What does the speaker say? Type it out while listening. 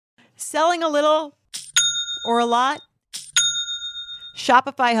Selling a little or a lot?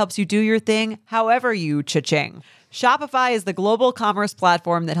 Shopify helps you do your thing however you cha-ching. Shopify is the global commerce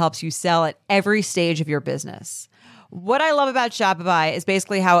platform that helps you sell at every stage of your business. What I love about Shopify is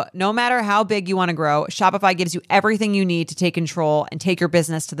basically how no matter how big you want to grow, Shopify gives you everything you need to take control and take your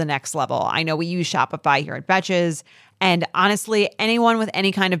business to the next level. I know we use Shopify here at Betches, and honestly, anyone with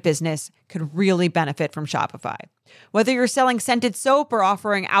any kind of business could really benefit from Shopify. Whether you're selling scented soap or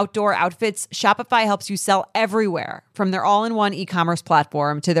offering outdoor outfits, Shopify helps you sell everywhere, from their all-in-one e-commerce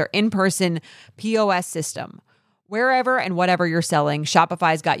platform to their in-person POS system. Wherever and whatever you're selling,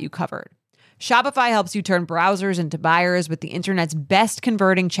 Shopify's got you covered. Shopify helps you turn browsers into buyers with the internet's best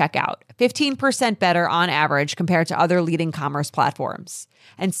converting checkout, 15% better on average compared to other leading commerce platforms.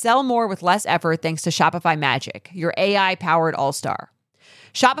 And sell more with less effort thanks to Shopify Magic, your AI-powered all-star.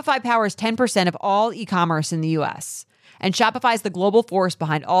 Shopify powers 10% of all e-commerce in the U.S., and Shopify is the global force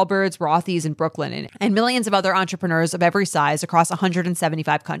behind Allbirds, Rothy's, and Brooklyn, and millions of other entrepreneurs of every size across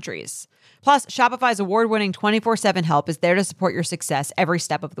 175 countries. Plus, Shopify's award-winning 24/7 help is there to support your success every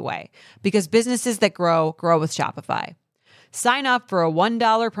step of the way, because businesses that grow, grow with Shopify. Sign up for a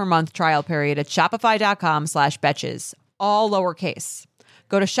 $1 per month trial period at shopify.com/betches, all lowercase.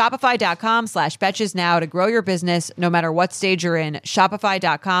 Go to shopify.com/betches now to grow your business no matter what stage you're in.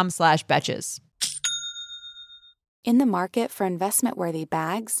 Shopify.com/betches. In the market for investment-worthy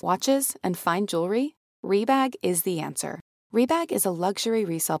bags, watches, and fine jewelry, Rebag is the answer. Rebag is a luxury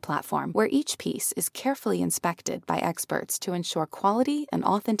resale platform where each piece is carefully inspected by experts to ensure quality and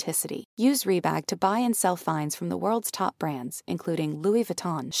authenticity. Use Rebag to buy and sell finds from the world's top brands, including Louis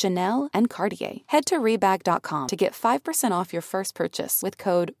Vuitton, Chanel, and Cartier. Head to Rebag.com to get 5% off your first purchase with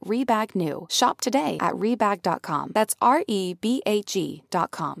code REBAGNEW. Shop today at Rebag.com. That's REBAG.com.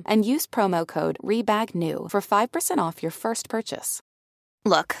 And use promo code REBAGNEW for 5% off your first purchase.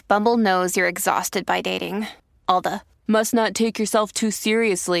 Look, Bumble knows you're exhausted by dating. All the must not take yourself too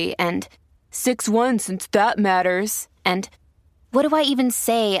seriously, and 6'1" since that matters, and what do I even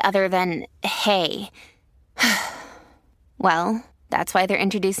say other than, hey? Well, that's why they're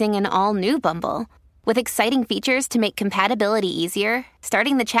introducing an all-new Bumble, with exciting features to make compatibility easier,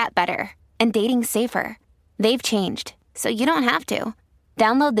 starting the chat better, and dating safer. They've changed, so you don't have to.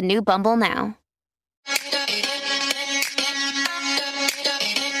 Download the new Bumble now.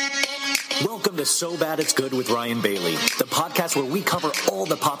 Welcome to So Bad It's Good with Ryan Bailey, the podcast where we cover all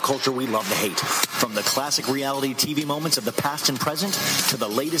the pop culture we love to hate, from the classic reality TV moments of the past and present to the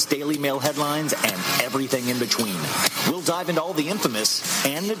latest Daily Mail headlines and everything in between. We'll dive into all the infamous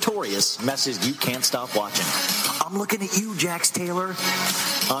and notorious messes you can't stop watching. I'm looking at you, Jax Taylor.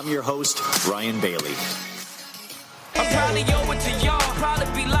 I'm your host, Ryan Bailey. I'm probably over to y'all, probably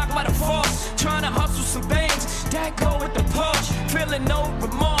be locked by the force, trying to hustle some things, that go with the push, feeling no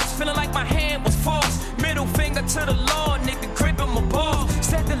remorse, feeling like my hand was forced, middle finger to the law, nigga gripping my ball,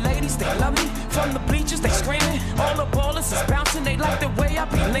 said the ladies, they love me, from the bleachers, they screaming, all the ballers is bouncing, they like the way I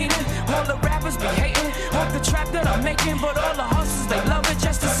be leaning, all the rappers be hating, off the trap that I'm making, but all the hustlers, they love it,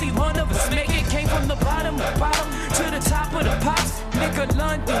 just to see one of us make it, came from the bottom to the top of the pops, nigga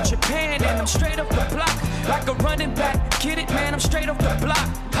London, Japan, and I'm straight up the block, like a running back, get it, man, I'm straight off the block.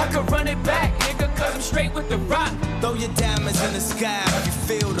 I could run it back, nigga, cause I'm straight with the rock. Throw your diamonds in the sky if you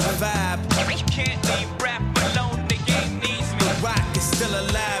feel the vibe. You can't leave rap alone, the game needs me. The rock is still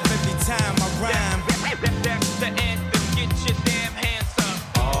alive every time I rhyme. That's the anthem, get your damn hands up.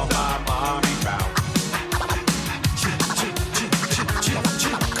 All my mommy bout.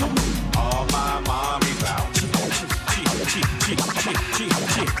 Come on. All my mommy bout.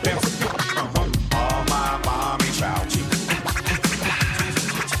 All my mommy bout.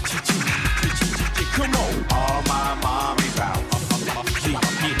 Come on. All my mommy bout.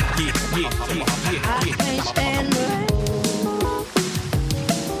 I can't stand the rain.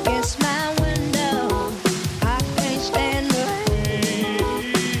 It's my window. I can't stand the rain.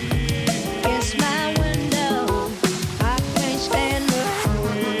 It's my window. I can't stand the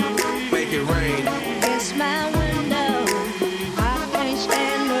rain. Make it rain. It's my window. I can't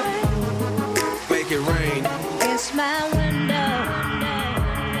stand the rain. Make it rain. It's my window.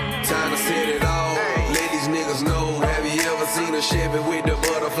 Time to set it off. Let these niggas know. Have you ever seen a Chevy with the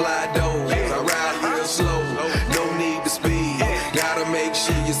butterfly doors? I ride real slow. No need to speed. Gotta make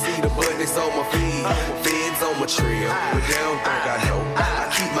sure you see the buttons on my feet. Feds on my trail, but they don't think I know.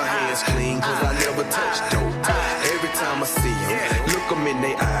 I keep my hands clean cause I never touch dope. Every time I see them, look them in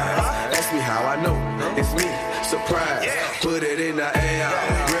their eyes. Ask me how I know. It's me, surprise. Put it in the air.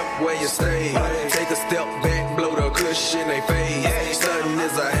 Grip where you stay. Take a step back, blow the cushion they face. Sudden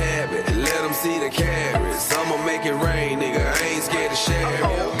is a habit. Let them see the carrots. I'ma make it rain, nigga. I ain't scared to share it.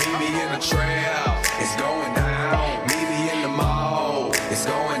 Meet me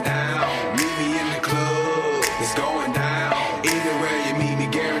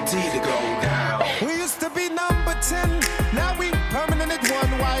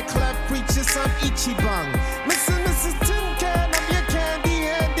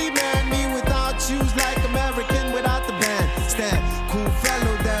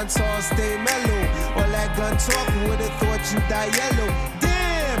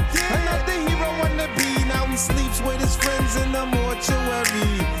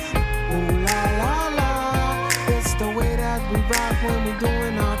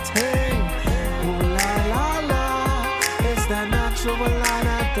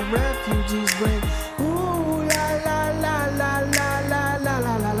that the refugees bring. Ooh, la la la la la la la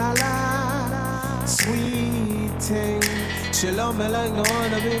la la la la. Sweet thing, she love me like no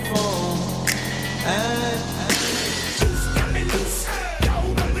other before. Juice got me loose,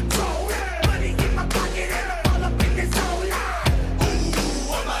 don't no control. Money in my pocket and all up in this hole. Ooh,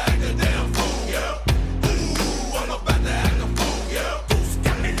 I'ma act a damn fool, yeah. Ooh, I'm about to act a fool, yeah. Juice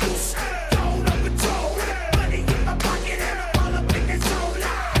got me loose, don't no control. Money in my pocket and all up in this hole.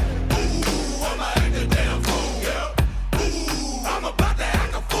 Ooh, I'ma act a damn fool, yeah. Ooh, I'm about to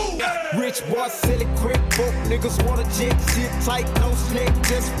act a fool. Rich boy, silly, quick, broke niggas wanna jet, shit tight, no slick,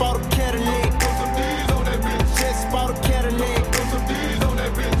 just bought a Cadillac. Just bought a Cadillac.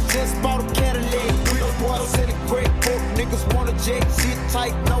 Just bought a Cadillac. Rich boy, silly, quick, broke niggas wanna jet, shit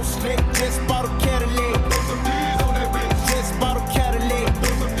tight, no slick, just bought a Cadillac. Just bought a Cadillac.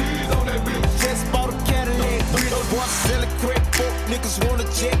 Just bought a Cadillac. Rich boy, silly, quick, broke niggas wanna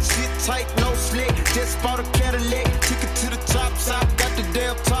jet, shit tight, no slick, just bought a Cadillac. Took it to the top, got the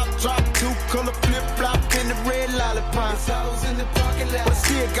damn top drop, two-color flip-flop and the red lollipop. I was in the parking lot, but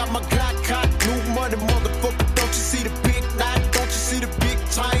still got my Glock cock. New money, motherfucker, don't you see the big knot? Don't you see the big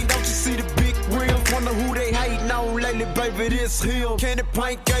chain? Don't you see the big rims? Wonder who they hating on lately, baby, this him. Candy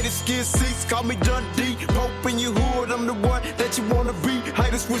paint, gated skin seats, call me Dundee. Pope in your hood, I'm the one that you wanna be.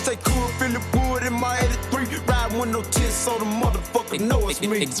 Haters wish they could feel the wood in my 83. Riding with no tits, so the motherfucker know it's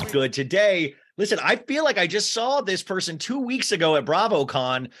me. It's good today. Listen, I feel like I just saw this person 2 weeks ago at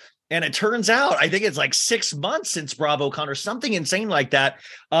BravoCon, and it turns out I think it's like 6 months since BravoCon or something insane like that.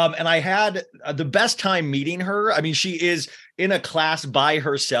 And I had the best time meeting her. I mean, she is in a class by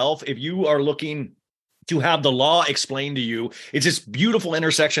herself. If you are looking to have the law explained to you, it's this beautiful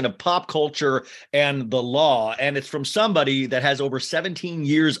intersection of pop culture and the law. And it's from somebody that has over 17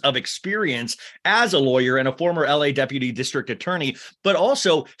 years of experience as a lawyer and a former LA deputy district attorney. But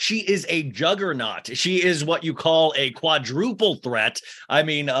also, she is a juggernaut. She is what you call a quadruple threat. I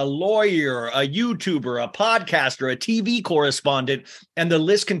mean, a lawyer, a YouTuber, a podcaster, a TV correspondent, and the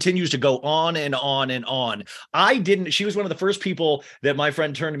list continues to go on and on and on. She was one of the first people that my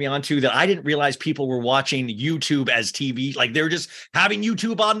friend turned me on to that I didn't realize people were watching YouTube as TV. Like they're just having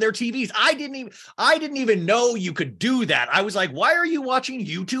YouTube on their TVs. I didn't even know you could do that. I was like, why are you watching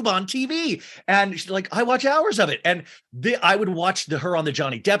YouTube on TV? And she's like, I watch hours of it. And I would watch her on the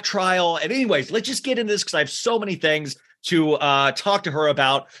Johnny Depp trial. And anyways, let's just get into this because I have so many things to talk to her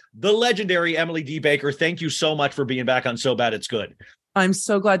about. The legendary Emily D. Baker, thank you so much for being back on So Bad It's Good. I'm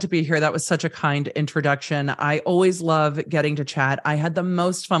so glad to be here. That was such a kind introduction. I always love getting to chat. I had the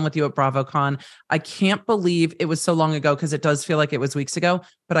most fun with you at BravoCon. I can't believe it was so long ago because it does feel like it was weeks ago,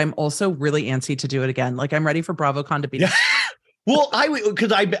 but I'm also really antsy to do it again. Like I'm ready for BravoCon to be. Well,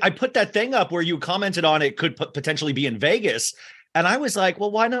 because I put that thing up where you commented on it could potentially be in Vegas. And I was like,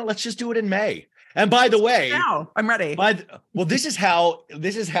 well, why not? Let's just do it in May. And by the way, now I'm ready. This is how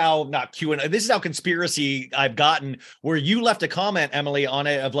not Q&A. This is how conspiracy I've gotten, where you left a comment, Emily, on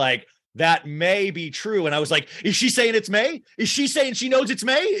it of like, that may be true. And I was like, is she saying it's May? Is she saying she knows it's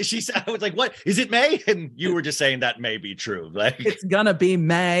May? I was like, what? Is it May? And you were just saying that may be true. Like it's gonna be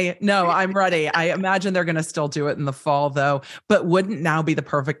May. No, I'm ready. I imagine they're gonna still do it in the fall though, but wouldn't now be the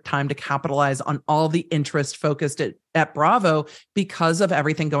perfect time to capitalize on all the interest focused at Bravo because of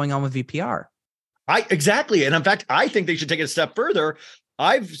everything going on with VPR? Exactly. And in fact, I think they should take it a step further.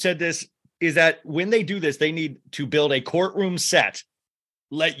 I've said this is that when they do this, they need to build a courtroom set.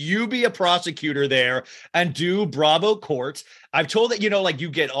 Let you be a prosecutor there and do Bravo court. I've told that, like you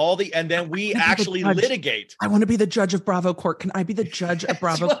get all and then we actually litigate. I want to be the judge of Bravo court. Can I be the judge of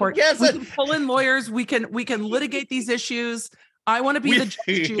Bravo court? Yes. We can pull in lawyers. We can litigate these issues. I want to be the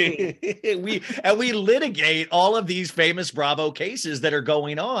judge, Julie. we litigate all of these famous Bravo cases that are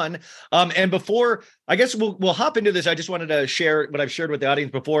going on. And before, I guess we'll hop into this. I just wanted to share what I've shared with the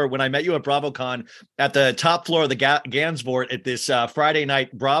audience before. When I met you at BravoCon at the top floor of the Gansevoort at this Friday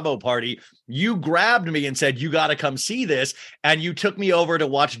night Bravo party, you grabbed me and said, you got to come see this. And you took me over to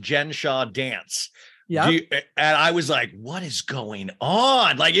watch Jen Shah dance. Yeah. And I was like, what is going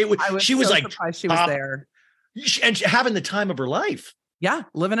on? Like she was like, surprised she was there. And having the time of her life. Yeah,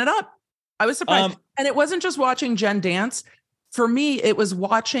 living it up. I was surprised. And it wasn't just watching Jen dance. For me, it was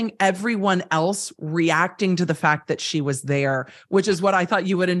watching everyone else reacting to the fact that she was there, which is what I thought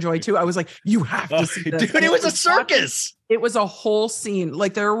you would enjoy too. I was like, you have to see this. Dude, it was a circus. It was a whole scene.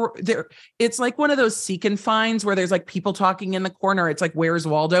 Like it's like one of those seek and finds where there's like people talking in the corner. It's like, where's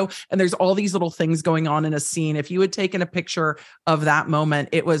Waldo? And there's all these little things going on in a scene. If you had taken a picture of that moment,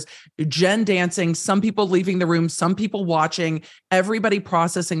 it was Jen dancing, some people leaving the room, some people watching, everybody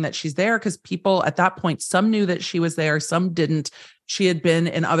processing that she's there because people at that point, some knew that she was there, some didn't. She had been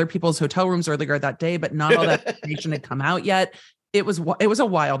in other people's hotel rooms earlier that day, but not all that information had come out yet. It was a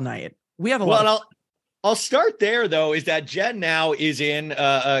wild night. We had a lot. I'll start there, though, is that Jen now is in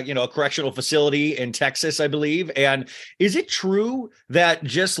a correctional facility in Texas, I believe. And is it true that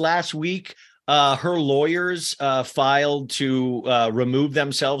just last week her lawyers filed to remove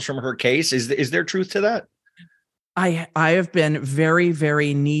themselves from her case? Is there truth to that? I have been very,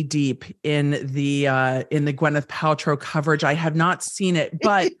 very knee deep in the Gwyneth Paltrow coverage. I have not seen it,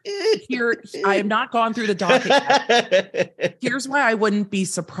 but I have not gone through the docket yet. Here's why I wouldn't be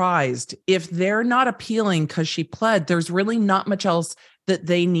surprised if they're not appealing because she pled. There's really not much else that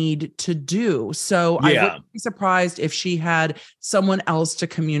they need to do. So I wouldn't be surprised if she had someone else to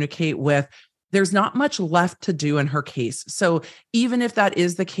communicate with. There's not much left to do in her case. So even if that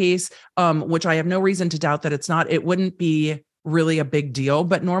is the case, which I have no reason to doubt that it's not, it wouldn't be really a big deal.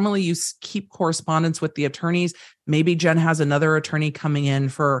 But normally you keep correspondence with the attorneys. Maybe Jen has another attorney coming in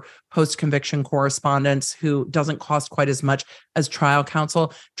for post-conviction correspondence who doesn't cost quite as much as trial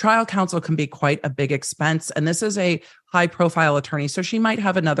counsel. Trial counsel can be quite a big expense. And this is a high-profile attorney. So she might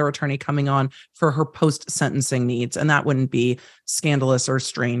have another attorney coming on for her post-sentencing needs. And that wouldn't be scandalous or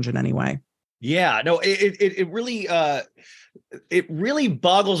strange in any way. Yeah, no, it really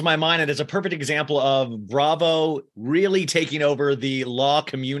boggles my mind. And it's a perfect example of Bravo really taking over the law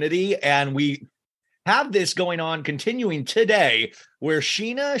community. And we have this going on continuing today where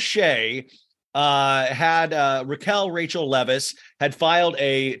Scheana Shay had Rachel Leviss had filed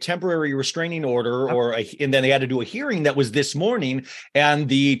a temporary restraining order and then they had to do a hearing that was this morning and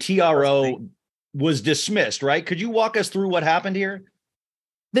the TRO was dismissed, right? Could you walk us through what happened here?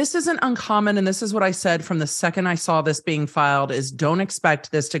 This isn't uncommon, and this is what I said from the second I saw this being filed, is don't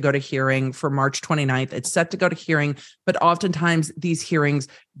expect this to go to hearing for March 29th. It's set to go to hearing, but oftentimes these hearings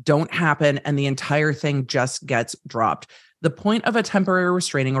don't happen and the entire thing just gets dropped. The point of a temporary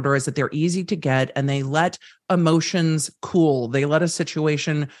restraining order is that they're easy to get and they let emotions cool. They let a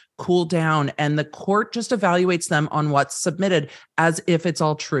situation cool down and the court just evaluates them on what's submitted as if it's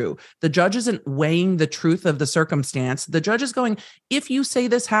all true. The judge isn't weighing the truth of the circumstance. The judge is going, if you say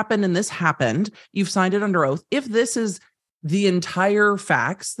this happened and this happened, you've signed it under oath. If this is the entire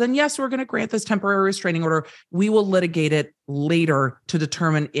facts, then yes, we're going to grant this temporary restraining order. We will litigate it later to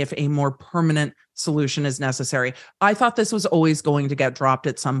determine if a more permanent solution is necessary. I thought this was always going to get dropped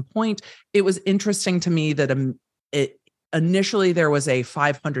at some point. It was interesting to me that initially there was a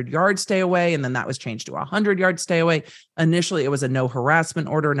 500-yard stay away, and then that was changed to a 100-yard stay away. Initially, it was a no harassment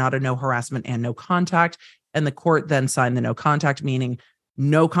order, not a no harassment and no contact. And the court then signed the no contact, meaning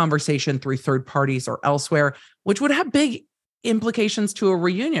no conversation through third parties or elsewhere, which would have big implications to a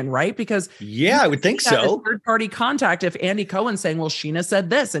reunion, right? Because I would think so. Third party contact if Andy Cohen's saying, well, Scheana said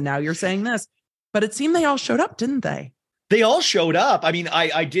this and now you're saying this. But it seemed they all showed up, didn't they? They all showed up. I mean,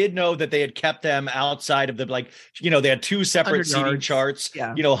 I did know that they had kept them outside of the, they had two separate seating charts,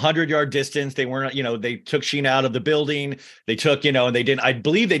 100-yard distance. They weren't, they took Scheana out of the building. They took, and they didn't, I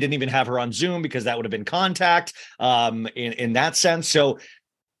believe they didn't even have her on Zoom because that would have been contact in that sense. So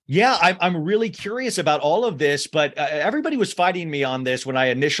yeah, I'm really curious about all of this, but everybody was fighting me on this when I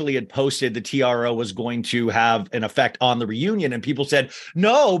initially had posted the TRO was going to have an effect on the reunion. And people said,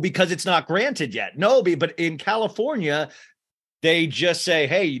 no, because it's not granted yet. No, but in California, they just say,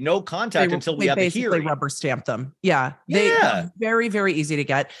 hey, no contact until we have a hearing. They rubber stamp them. Yeah. They're very, very easy to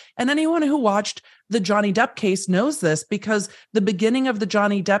get. And anyone who watched the Johnny Depp case knows this because the beginning of the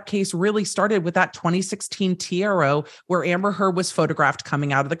Johnny Depp case really started with that 2016 TRO where Amber Heard was photographed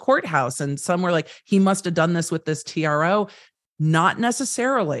coming out of the courthouse. And some were like, he must have done this with this TRO. Not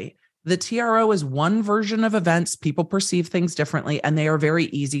necessarily. The TRO is one version of events. People perceive things differently, and they are very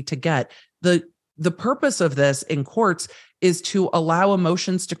easy to get. The purpose of this in courts is to allow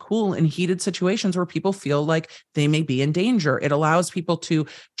emotions to cool in heated situations where people feel like they may be in danger. It allows people to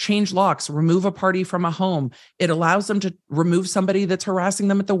change locks, remove a party from a home. It allows them to remove somebody that's harassing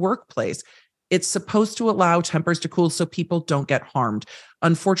them at the workplace. It's supposed to allow tempers to cool so people don't get harmed.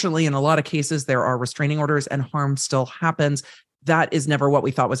 Unfortunately, in a lot of cases, there are restraining orders and harm still happens. That is never what we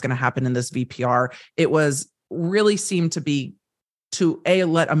thought was going to happen in this VPR. It was really seemed to be to A,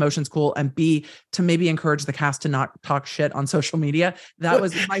 let emotions cool, and B, to maybe encourage the cast to not talk shit on social media. That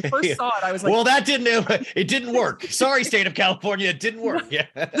was my first thought. I was like, well, it didn't work. Sorry, state of California. It didn't work. Yeah.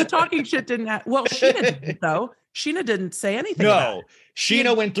 The talking shit didn't well, Scheana did though. Scheana didn't say anything about No, it.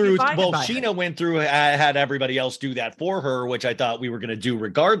 Scheana went through. Well, by Scheana went through, had everybody else do that for her, which I thought we were going to do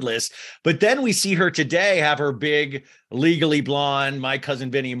regardless. But then we see her today have her big Legally Blonde, My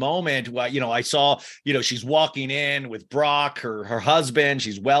Cousin Vinny moment. Well, I saw, she's walking in with Brock, her husband.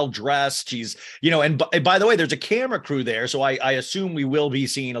 She's well dressed. She's, and by the way, there's a camera crew there, so I assume we will be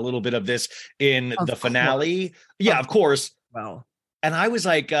seeing a little bit of this in the finale. Yeah, of course. Well. And I was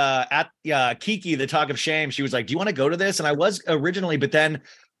like, at Kiki, the Talk of Shame, she was like, do you want to go to this? And I was originally, but then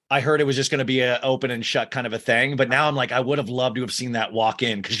I heard it was just going to be a open and shut kind of a thing. But now I'm like, I would have loved to have seen that walk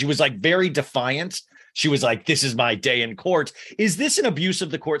in, because she was like very defiant. She was like, this is my day in court. Is this an abuse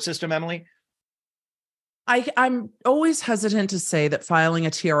of the court system, Emily? I'm always hesitant to say that filing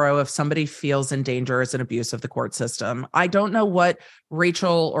a TRO if somebody feels in danger is an abuse of the court system. I don't know what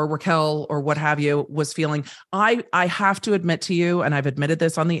Rachel or Raquel or what have you was feeling. I have to admit to you, and I've admitted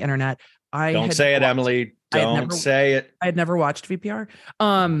this on the internet. Don't say it, Emily. Don't say it. I had never watched VPR.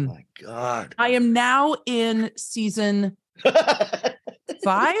 Oh my God. I am now in season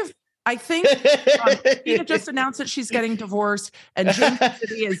 5. I think Scheana just announced that she's getting divorced, and James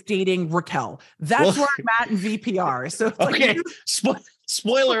City is dating Raquel. That's where I'm at in VPR. So it's okay,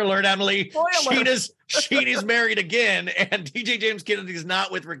 spoiler alert, Emily. Spoiler. Scheana's married again, and DJ James Kennedy is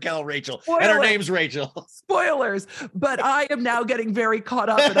not with Rachel, Spoiler. and her name's Rachel. Spoilers, but I am now getting very caught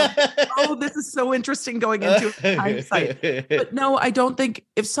up. And this is so interesting going into hindsight. But no, I don't think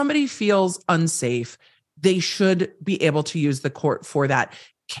if somebody feels unsafe, they should be able to use the court for that.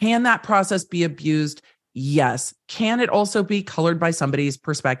 Can that process be abused? Yes. Can it also be colored by somebody's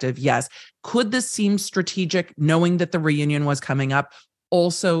perspective? Yes. Could this seem strategic, knowing that the reunion was coming up?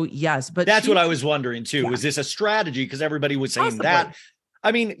 Also, yes. But that's what I was wondering too. Yeah. Was this a strategy? Because everybody was saying that.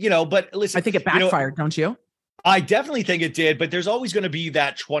 I mean, but listen, I think it backfired, don't you? I definitely think it did, but there's always going to be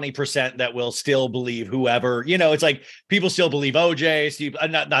that 20% that will still believe whoever, it's like people still believe OJ, Steve,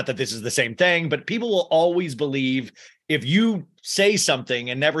 not that this is the same thing, but people will always believe if you say something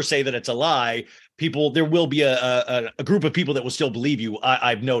and never say that it's a lie, there will be a group of people that will still believe you.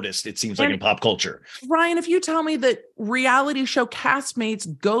 I've noticed, it seems like in pop culture. Ryan, if you tell me that reality show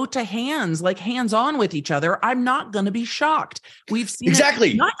castmates go to hands-on with each other, I'm not going to be shocked. We've seen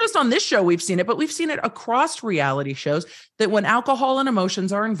exactly. It, not just on this show, we've seen it, but we've seen it across reality shows that when alcohol and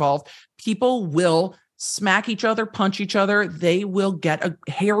emotions are involved, people will smack each other, punch each other. They will get a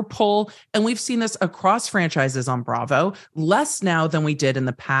hair pull. And we've seen this across franchises on Bravo, less now than we did in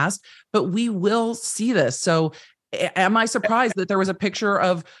the past, but we will see this. So am I surprised that there was a picture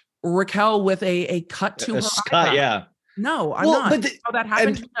of Raquel with a cut to her eyebrow? Yeah. No, I'm not. But how that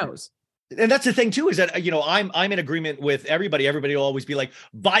happened, who knows? And that's the thing too, is that, I'm in agreement with everybody. Everybody will always be like,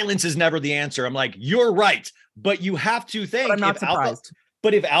 violence is never the answer. I'm like, you're right. But you have to think. But I'm not surprised.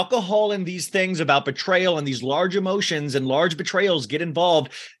 But if alcohol and these things about betrayal and these large emotions and large betrayals get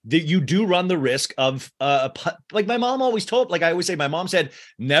involved, that you do run the risk of, like my mom always told, like I always say, my mom said,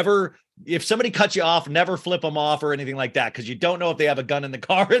 never, if somebody cuts you off, never flip them off or anything like that, because you don't know if they have a gun in the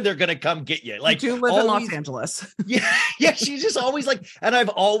car and they're going to come get you. Like, you do live in Los Angeles. Yeah. She's just always like, and I've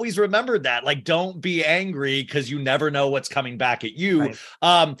always remembered that, like, don't be angry because you never know what's coming back at you.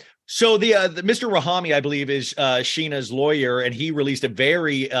 Right. So the Mr. Rahami, I believe, is Scheana's lawyer, and he released a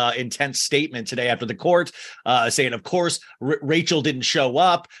very intense statement today after the court, saying, of course, Rachel didn't show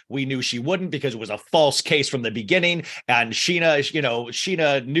up. We knew she wouldn't because it was a false case from the beginning. And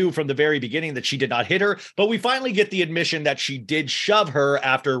Scheana knew from the very beginning that she did not hit her. But we finally get the admission that she did shove her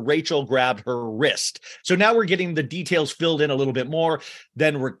after Rachel grabbed her wrist. So now we're getting the details filled in a little bit more.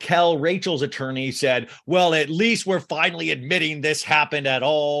 Then Raquel, Rachel's attorney, said, well, at least we're finally admitting this happened at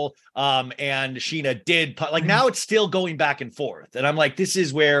all. And Scheana did, like, now it's still going back and forth. And I'm like, this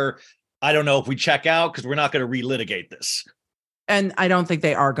is where I don't know if we check out, because we're not going to relitigate this. And I don't think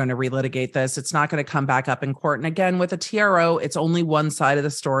they are going to relitigate this. It's not going to come back up in court. And again, with a TRO, it's only one side of the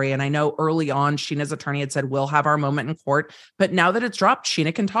story. And I know early on, Scheana's attorney had said, we'll have our moment in court. But now that it's dropped,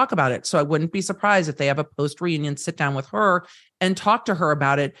 Scheana can talk about it. So I wouldn't be surprised if they have a post-reunion sit down with her and talk to her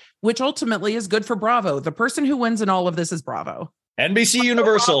about it, which ultimately is good for Bravo. The person who wins in all of this is Bravo. NBC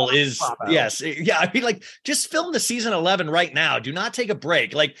Universal is, yes. Yeah. I mean, like, just film the season 11 right now. Do not take a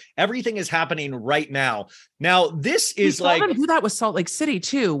break. Like, everything is happening right now. Now, this is like. We saw them do that with Salt Lake City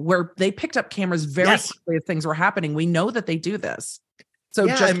too, where they picked up cameras very quickly as things were happening. We know that they do this. So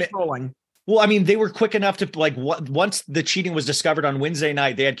just trolling. Well, I mean, they were quick enough to once the cheating was discovered on Wednesday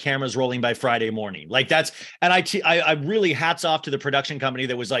night, they had cameras rolling by Friday morning. Like that's, and I really hats off to the production company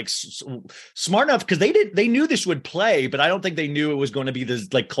that was like smart enough because they knew this would play, but I don't think they knew it was going to be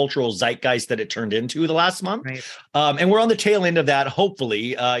this like cultural zeitgeist that it turned into the last month. Right. And we're on the tail end of that,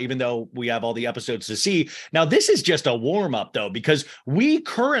 hopefully, even though we have all the episodes to see. Now, this is just a warm up though, because we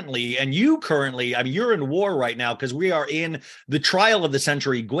currently, and you currently, I mean, you're in war right now because we are in the trial of the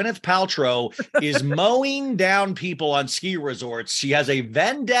century. Gwyneth Paltrow is mowing down people on ski resorts. She has a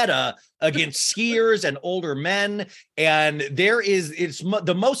vendetta against skiers and older men. And it's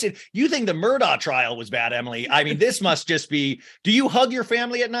the most, you think the Murdaugh trial was bad, Emily. I mean, this must just be, do you hug your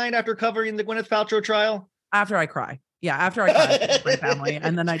family at night after covering the Gwyneth Paltrow trial? After I cry. Yeah, after I cry with my family,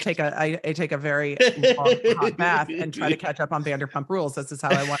 and then I take a very long, hot bath and try to catch up on Vanderpump Rules. This is how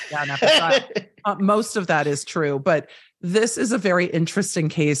I want down after trial. Most of that is true, but this is a very interesting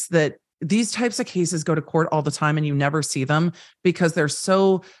case that these types of cases go to court all the time and you never see them because they're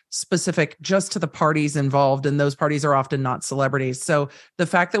so specific just to the parties involved. And those parties are often not celebrities. So the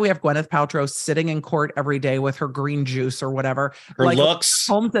fact that we have Gwyneth Paltrow sitting in court every day with her green juice or whatever, her looks,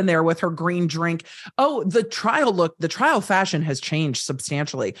 Holmes in there with her green drink. Oh, the trial fashion has changed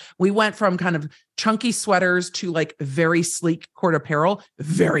substantially. We went from kind of chunky sweaters to like very sleek court apparel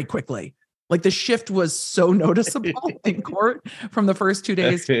very quickly. Like the shift was so noticeable in court from the first 2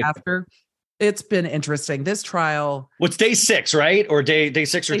 days to after. It's been interesting. This trial. What's day 6, right? Or day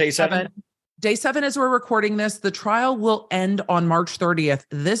 6 or day 7? Day 7 as we're recording this. The trial will end on March 30th.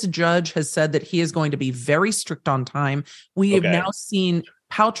 This judge has said that he is going to be very strict on time. We have now seen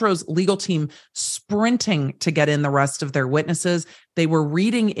Paltrow's legal team sprinting to get in the rest of their witnesses. They were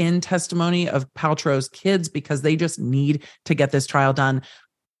reading in testimony of Paltrow's kids because they just need to get this trial done.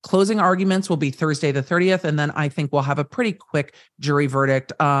 Closing arguments will be Thursday the 30th, and then I think we'll have a pretty quick jury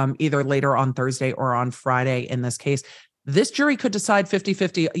verdict either later on Thursday or on Friday in this case. This jury could decide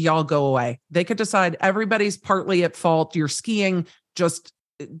 50-50, y'all go away. They could decide everybody's partly at fault. You're skiing, just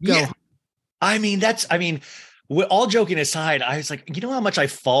go. Yeah. I mean, all joking aside, I was like, you know how much I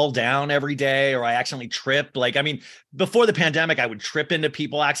fall down every day or I accidentally trip? Like, I mean, before the pandemic, I would trip into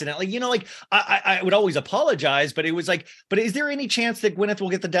people accidentally, you know, like I would always apologize, but it was like, but is there any chance that Gwyneth will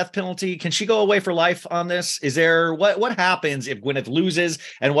get the death penalty? Can she go away for life on this? Is there, what happens if Gwyneth loses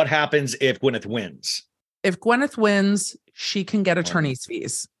and what happens if Gwyneth wins? If Gwyneth wins, she can get attorney's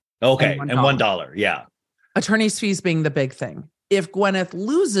fees. Okay. And $1. Yeah. Attorney's fees being the big thing. If Gwyneth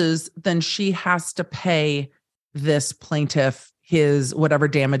loses, then she has to pay this plaintiff his whatever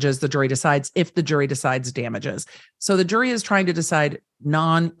damages the jury decides, if the jury decides damages. So the jury is trying to decide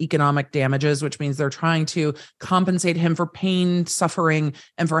non-economic damages, which means they're trying to compensate him for pain, suffering,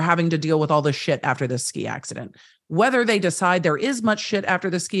 and for having to deal with all the shit after this ski accident. Whether they decide there is much shit after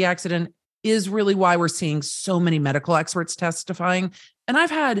the ski accident is really why we're seeing so many medical experts testifying. And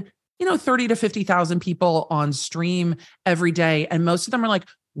I've had, 30 to 50,000 people on stream every day. And most of them are like,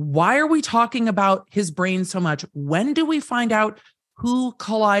 why are we talking about his brain so much? When do we find out who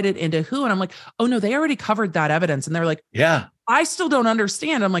collided into who? And I'm like, oh no, they already covered that evidence. And they're like, yeah, I still don't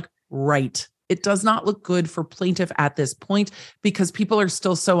understand. I'm like, right. It does not look good for plaintiff at this point because people are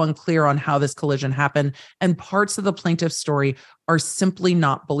still so unclear on how this collision happened. And parts of the plaintiff's story are simply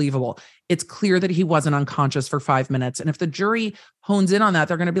not believable. It's clear that he wasn't unconscious for 5 minutes. And if the jury hones in on that,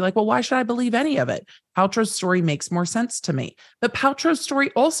 they're going to be like, well, why should I believe any of it? Paltrow's story makes more sense to me. But Paltrow's story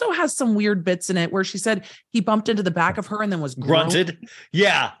also has some weird bits in it where she said he bumped into the back of her and then was grunted.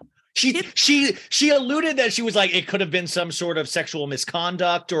 Yeah. She alluded that she was like, it could have been some sort of sexual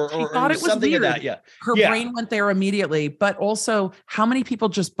misconduct or thought it was something weird. Of that. Yeah. Her brain went there immediately, but also how many people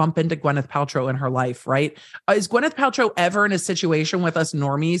just bump into Gwyneth Paltrow in her life, right? Is Gwyneth Paltrow ever in a situation with us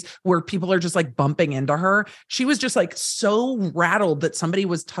normies where people are just like bumping into her? She was just like so rattled that somebody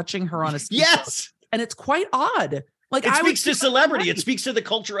was touching her on a ski yes. boat. And it's quite odd. Like it speaks to celebrity. It speaks to the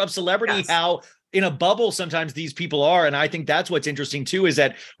culture of celebrity, yes. How in a bubble sometimes these people are. And I think that's what's interesting too, is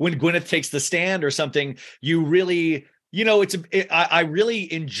that when Gwyneth takes the stand or something, you really, I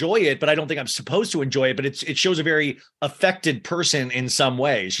really enjoy it, but I don't think I'm supposed to enjoy it, but it shows a very affected person in some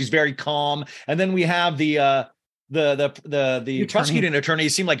way. She's very calm. And then we have the prosecuting attorney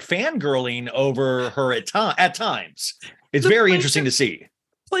seem like fangirling over her at times. It's very interesting to see.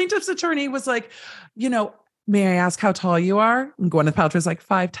 Plaintiff's attorney was like, may I ask how tall you are? And Gwyneth Paltrow's like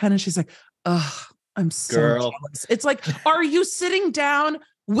 5'10", and she's like, ugh, I'm so jealous. It's like, are you sitting down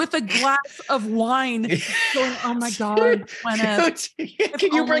with a glass of wine going, oh my God, Gwyneth.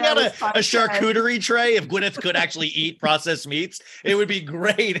 Can you bring out a charcuterie tray if Gwyneth could actually eat processed meats? It would be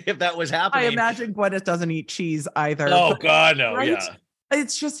great if that was happening. I imagine Gwyneth doesn't eat cheese either. Oh God, no, right? yeah.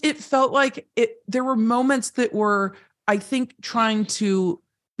 It's just, it felt like there were moments that were, I think, trying to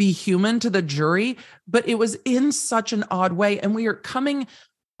be human to the jury, but it was in such an odd way. And we are coming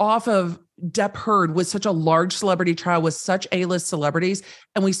off of Depp Heard was such a large celebrity trial with such A-list celebrities.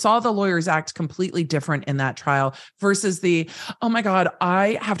 And we saw the lawyers act completely different in that trial versus oh my God,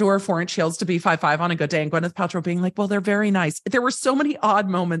 I have to wear 4-inch heels to be 5'5" on a good day. And Gwyneth Paltrow being like, well, they're very nice. There were so many odd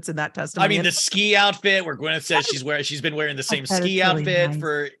moments in that testimony. I mean, the ski outfit where Gwyneth says she's been wearing the same ski outfit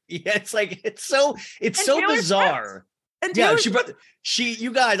for, it's like, it's so bizarre. And yeah,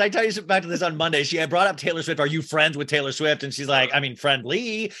 you guys, I tell you back to this on Monday. She had brought up Taylor Swift. Are you friends with Taylor Swift? And she's like, I mean,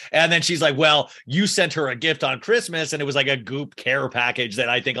 friendly. And then she's like, well, you sent her a gift on Christmas and it was like a Goop care package that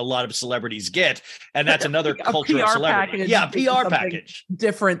I think a lot of celebrities get. And that's another culture of celebrity. Yeah, PR package.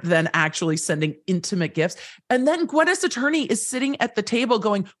 Different than actually sending intimate gifts. And then Gwyneth's attorney is sitting at the table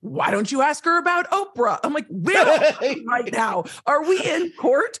going, why don't you ask her about Oprah? I'm like, where right now? Are we in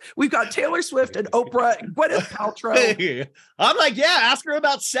court? We've got Taylor Swift and Oprah, and Gwyneth Paltrow. I'm like, yeah, ask her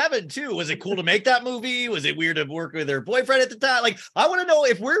about Seven too. Was it cool to make that movie? Was it weird to work with her boyfriend at the time? Like, I want to know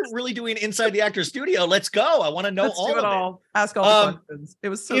if we're really doing Inside the Actors Studio. Let's go. I want to know all of it. Ask all the questions. It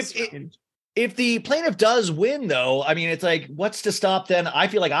was so strange. If the plaintiff does win, though, I mean, it's like, what's to stop then? I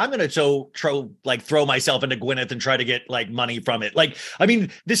feel like I'm going to throw myself into Gwyneth and try to get like money from it. Like, I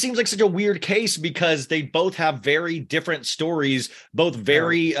mean, this seems like such a weird case because they both have very different stories, both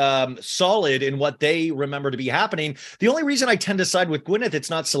very solid in what they remember to be happening. The only reason I tend to side with Gwyneth, it's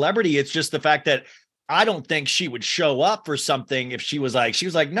not celebrity. It's just the fact that I don't think she would show up for something if she was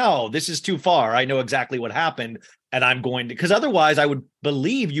like, no, this is too far. I know exactly what happened. And I'm going to, because otherwise I would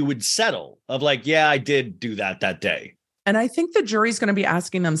believe you would settle of like, yeah, I did do that day. And I think the jury's going to be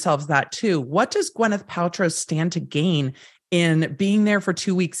asking themselves that too. What does Gwyneth Paltrow stand to gain in being there for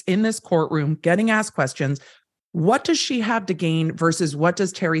 2 weeks in this courtroom, getting asked questions? What does she have to gain versus what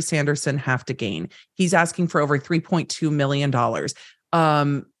does Terry Sanderson have to gain? He's asking for over $3.2 million.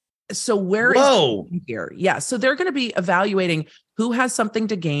 So where is he here? Yeah. So they're going to be evaluating who has something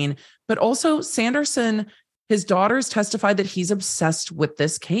to gain, but also Sanderson, his daughters testified that he's obsessed with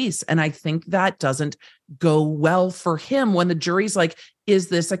this case. And I think that doesn't go well for him when the jury's like, is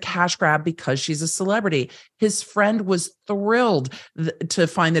this a cash grab because she's a celebrity? His friend was thrilled to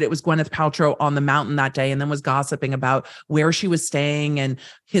find that it was Gwyneth Paltrow on the mountain that day and then was gossiping about where she was staying and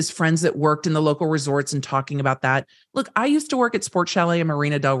his friends that worked in the local resorts and talking about that. Look, I used to work at Sports Chalet in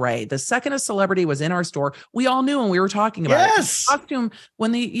Marina Del Rey. The second a celebrity was in our store, we all knew and we were talking about it. The costume,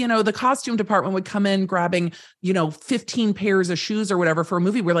 when the costume department would come in grabbing, 15 pairs of shoes or whatever for a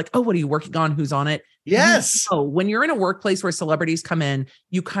movie, we're like, oh, what are you working on? Who's on it? Yes. When you're in a workplace where celebrities come in,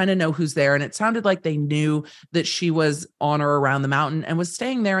 you kind of know who's there. And it sounded like they knew that she was on or around the mountain and was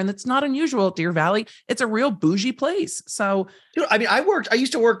staying there. And that's not unusual at Deer Valley. It's a real bougie place. So, dude, I mean, I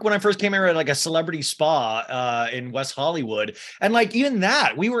used to work when I first came here at like a celebrity spa in West Hollywood. And like, even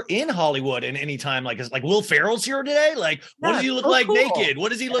that, we were in Hollywood and anytime like Will Ferrell's here today. Like, what does he look like naked? What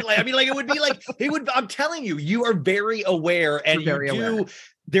does he look like? I mean, like, it would be like, I'm telling you, you are very aware and aware.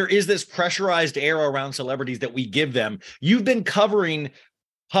 There is this pressurized air around celebrities that we give them. You've been covering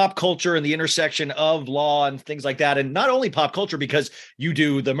pop culture and the intersection of law and things like that. And not only pop culture, because you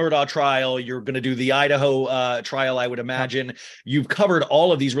do the Murdaugh trial, you're going to do the Idaho trial, I would imagine. You've covered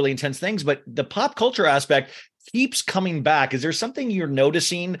all of these really intense things, but the pop culture aspect keeps coming back. Is there something you're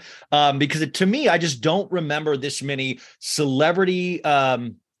noticing? Because to me, I just don't remember this many celebrity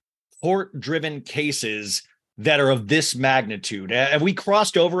court-driven cases that are of this magnitude. Have we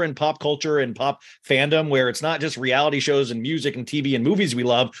crossed over in pop culture and pop fandom where it's not just reality shows and music and TV and movies we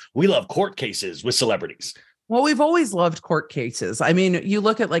love court cases with celebrities? Well, we've always loved court cases. I mean, you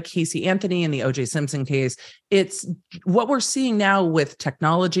look at like Casey Anthony and the O.J. Simpson case. It's what we're seeing now with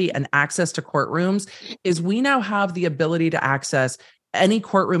technology and access to courtrooms is we now have the ability to access any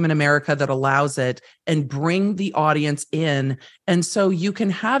courtroom in America that allows it and bring the audience in. And so you can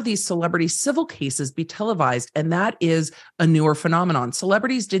have these celebrity civil cases be televised. And that is a newer phenomenon.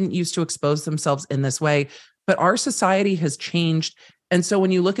 Celebrities didn't used to expose themselves in this way, but our society has changed. And so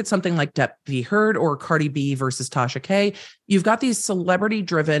when you look at something like Depp v. Heard or Cardi B versus Tasha K, you've got these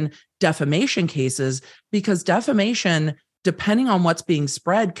celebrity-driven defamation cases because defamation, depending on what's being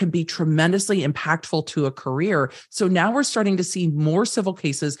spread, can be tremendously impactful to a career. So now we're starting to see more civil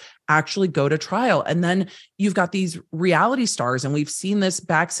cases actually go to trial. And then you've got these reality stars, and we've seen this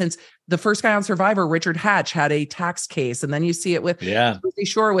back since the first guy on Survivor, Richard Hatch, had a tax case. And then you see it with Jersey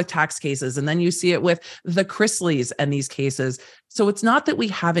Shore with tax cases. And then you see it with the Chrisleys and these cases. So it's not that we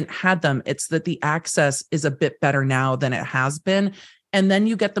haven't had them. It's that the access is a bit better now than it has been. And then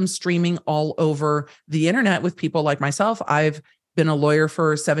you get them streaming all over the internet with people like myself. I've been a lawyer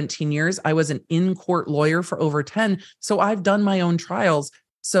for 17 years. I was an in-court lawyer for over 10. So I've done my own trials.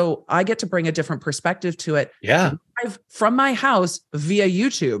 So I get to bring a different perspective to it. Yeah. From my house via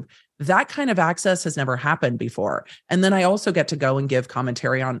YouTube. That kind of access has never happened before. And then I also get to go and give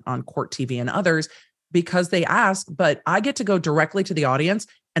commentary on court TV and others because they ask, but I get to go directly to the audience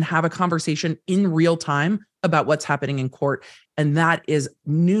and have a conversation in real time about what's happening in court. And that is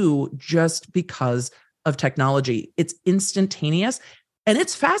new just because of technology. It's instantaneous. And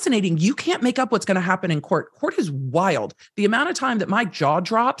it's fascinating. You can't make up what's going to happen in court. Court is wild. The amount of time that my jaw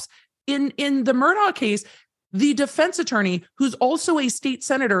drops in the Murdaugh case, the defense attorney, who's also a state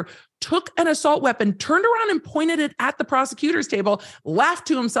senator, took an assault weapon, turned around and pointed it at the prosecutor's table, laughed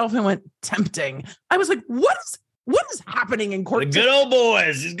to himself and went, tempting. I was like, what is happening in court? The good old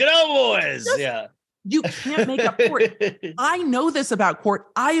boys. These good old boys. Yeah. You can't make up court. I know this about court.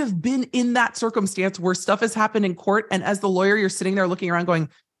 I have been in that circumstance where stuff has happened in court. And as the lawyer, you're sitting there looking around going,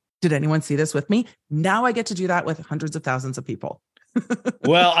 did anyone see this with me? Now I get to do that with hundreds of thousands of people.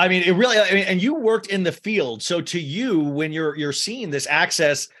 Well, I mean, and you worked in the field. So to you, when you're seeing this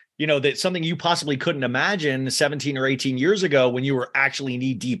access, that's something you possibly couldn't imagine 17 or 18 years ago when you were actually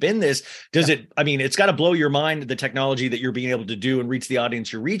knee deep in this. It's got to blow your mind, the technology that you're being able to do and reach the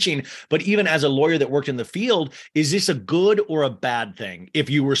audience you're reaching. But even as a lawyer that worked in the field, is this a good or a bad thing if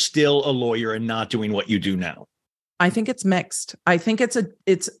you were still a lawyer and not doing what you do now? I think it's mixed. I think it's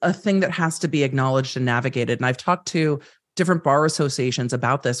a thing that has to be acknowledged and navigated. And I've talked to different bar associations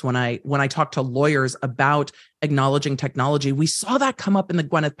about this. When I talk to lawyers about acknowledging technology, we saw that come up in the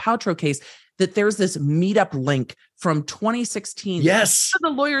Gwyneth Paltrow case, that there's this meetup link from 2016. Yes. That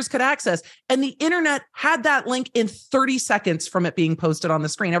the lawyers could access. And the internet had that link in 30 seconds from it being posted on the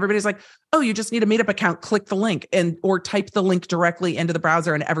screen. Everybody's like, oh, you just need a meetup account, click the link or type the link directly into the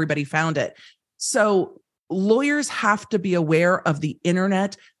browser, and everybody found it. So lawyers have to be aware of the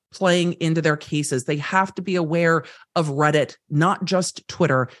internet playing into their cases. They have to be aware of Reddit, not just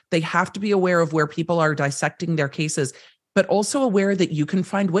Twitter. They have to be aware of where people are dissecting their cases, but also aware that you can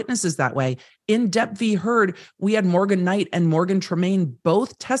find witnesses that way. In Depp v. Heard, we had Morgan Knight and Morgan Tremaine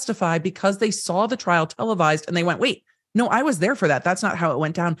both testify because they saw the trial televised and they went, wait, no, I was there for that. That's not how it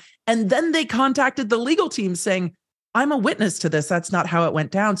went down. And then they contacted the legal team saying, I'm a witness to this. That's not how it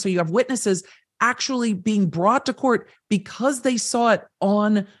went down. So you have witnesses actually being brought to court because they saw it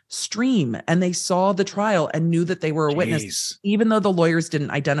on stream and they saw the trial and knew that they were a witness, even though the lawyers didn't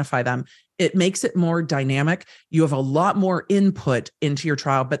identify them. It makes it more dynamic. You have a lot more input into your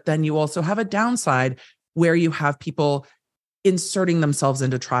trial, but then you also have a downside where you have people inserting themselves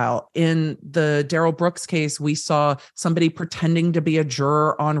into trial. In the Darrell Brooks case, we saw somebody pretending to be a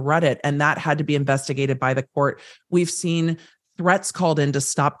juror on Reddit, and that had to be investigated by the court. We've seen threats called in to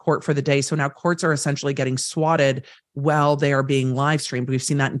stop court for the day. So now courts are essentially getting swatted while they are being live streamed. We've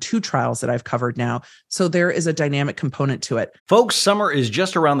seen that in 2 trials that I've covered now. So there is a dynamic component to it. Folks, summer is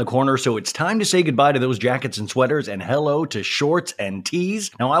just around the corner, so it's time to say goodbye to those jackets and sweaters and hello to shorts and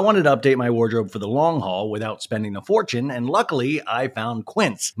tees. Now, I wanted to update my wardrobe for the long haul without spending a fortune, and luckily, I found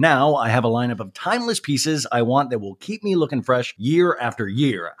Quince. Now, I have a lineup of timeless pieces I want that will keep me looking fresh year after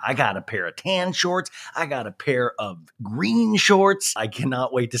year. I got a pair of tan shorts. I got a pair of green shorts. I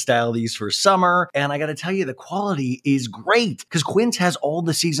cannot wait to style these for summer. And I got to tell you, the quality is great because Quince has all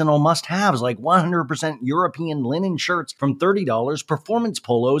the seasonal must-haves like 100% European linen shirts from $30, performance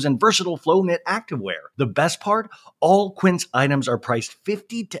polos, and versatile flow knit activewear. The best part? All Quince items are priced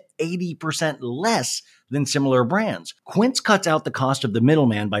 50 to 80% less than similar brands. Quince cuts out the cost of the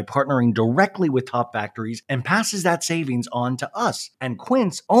middleman by partnering directly with top factories and passes that savings on to us. And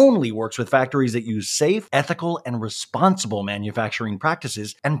Quince only works with factories that use safe, ethical, and responsible manufacturing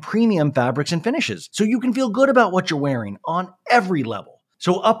practices and premium fabrics and finishes, so you can feel good about what you're wearing on every level.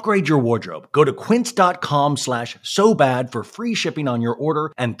 So upgrade your wardrobe. Go to quince.com/sobad for free shipping on your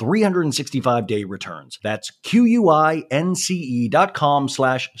order and 365-day returns. That's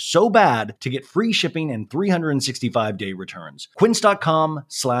QUINCE.com/sobad to get free shipping and 365-day returns.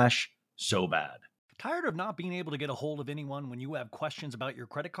 Quince.com/sobad. Tired of not being able to get a hold of anyone when you have questions about your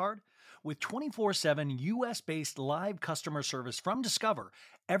credit card? With 24/7 US-based live customer service from Discover,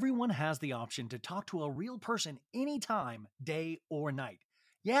 everyone has the option to talk to a real person anytime, day or night.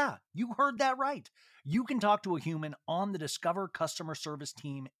 Yeah, you heard that right. You can talk to a human on the Discover customer service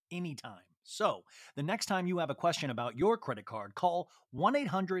team anytime. So, the next time you have a question about your credit card, call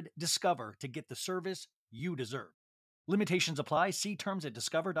 1-800-DISCOVER to get the service you deserve. Limitations apply. See terms at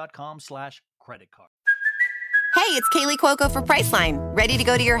discover.com/credit card. Hey, it's Kaylee Cuoco for Priceline. Ready to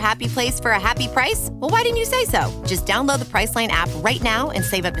go to your happy place for a happy price? Well, why didn't you say so? Just download the Priceline app right now and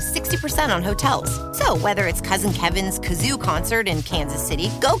save up to 60% on hotels. So whether it's Cousin Kevin's Kazoo Concert in Kansas City,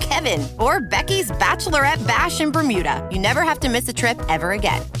 go Kevin, or Becky's Bachelorette Bash in Bermuda, you never have to miss a trip ever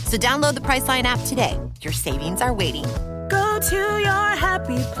again. So download the Priceline app today. Your savings are waiting. Go to your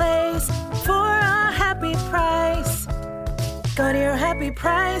happy place for a happy price. Go to your happy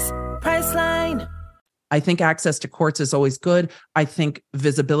price, Priceline. I think access to courts is always good. I think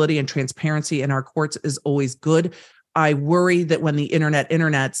visibility and transparency in our courts is always good. I worry that when the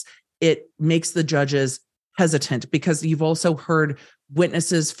internets, it makes the judges hesitant, because you've also heard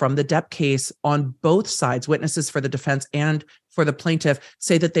witnesses from the Depp case on both sides, witnesses for the defense and for the plaintiff,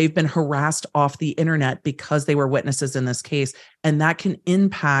 say that they've been harassed off the internet because they were witnesses in this case. And that can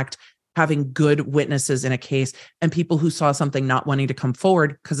impact having good witnesses in a case and people who saw something not wanting to come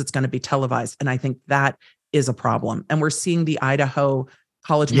forward because it's going to be televised. And I think that is a problem. And we're seeing the Idaho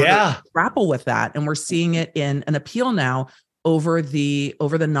college grapple with that. And we're seeing it in an appeal now over the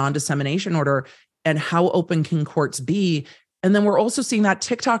non-dissemination order, and how open can courts be. And then we're also seeing that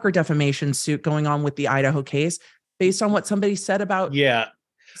TikToker defamation suit going on with the Idaho case based on what somebody said about. Yeah.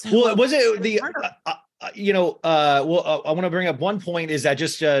 Well, was it the I want to bring up one point, is that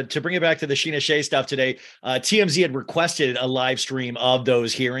just to bring it back to the Scheana Shay stuff today, TMZ had requested a live stream of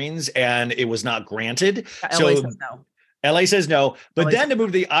those hearings and it was not granted. LA says no. LA says no, but then to move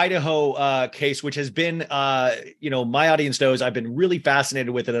to the Idaho case, which has been, my audience knows I've been really fascinated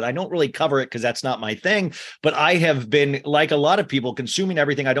with it, and I don't really cover it because that's not my thing, but I have been, like a lot of people, consuming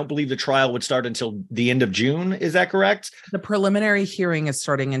everything. I don't believe the trial would start until the end of June. Is that correct? The preliminary hearing is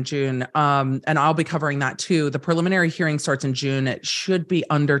starting in June, and I'll be covering that too. The preliminary hearing starts in June. It should be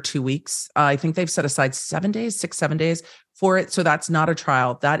under 2 weeks. I think they've set aside 7 days for it. So that's not a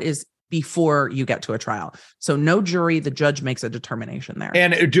trial. That is before you get to a trial. So no jury, the judge makes a determination there.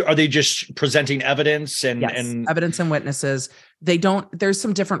 And are they just presenting evidence and evidence and witnesses? There's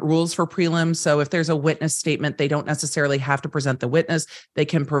some different rules for prelims. So if there's a witness statement, they don't necessarily have to present the witness. They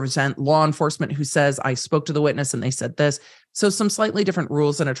can present law enforcement who says, I spoke to the witness and they said this. So some slightly different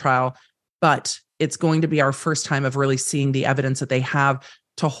rules in a trial, but it's going to be our first time of really seeing the evidence that they have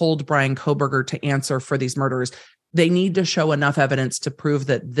to hold Bryan Kohberger to answer for these murders. They need to show enough evidence to prove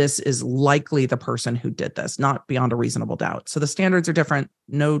that this is likely the person who did this, not beyond a reasonable doubt. So the standards are different,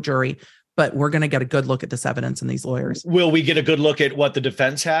 no jury, but we're going to get a good look at this evidence and these lawyers. Will we get a good look at what the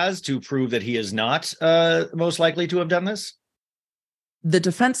defense has to prove that he is not most likely to have done this? The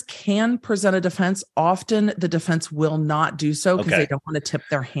defense can present a defense. Often the defense will not do so because they don't want to tip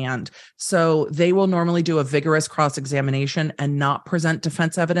their hand. So they will normally do a vigorous cross-examination and not present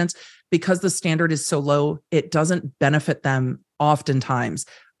defense evidence because the standard is so low. It doesn't benefit them oftentimes,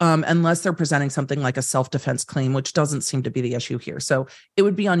 unless they're presenting something like a self-defense claim, which doesn't seem to be the issue here. So it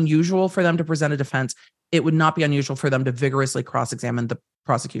would be unusual for them to present a defense. It would not be unusual for them to vigorously cross-examine the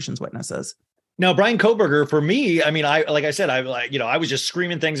prosecution's witnesses. Now, Bryan Kohberger, for me, I mean, I was just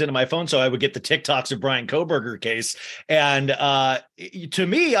screaming things into my phone so I would get the TikToks of Bryan Kohberger case. And to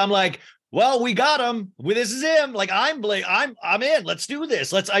me, I'm like, well, we got him. This is him. Like, I'm in. Let's do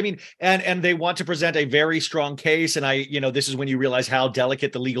this. And they want to present a very strong case. And this is when you realize how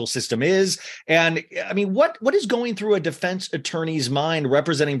delicate the legal system is. And I mean, what is going through a defense attorney's mind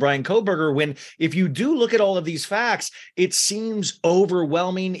representing Bryan Kohberger when, if you do look at all of these facts, it seems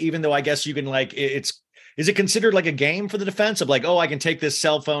overwhelming, even though I guess you can is it considered like a game for the defense of like, oh, I can take this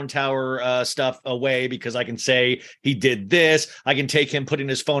cell phone tower stuff away because I can say he did this. I can take him putting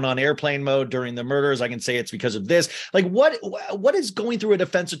his phone on airplane mode during the murders. I can say it's because of this. Like, what is going through a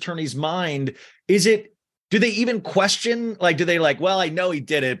defense attorney's mind? Do they even question? Like, do they well, I know he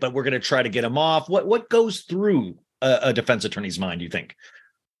did it, but we're going to try to get him off. What goes through a defense attorney's mind, do you think?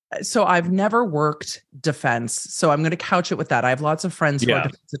 So I've never worked defense, so I'm going to couch it with that. I have lots of friends who are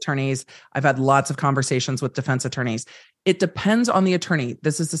defense attorneys. I've had lots of conversations with defense attorneys. It depends on the attorney.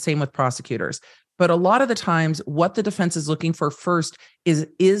 This is the same with prosecutors. But a lot of the times what the defense is looking for first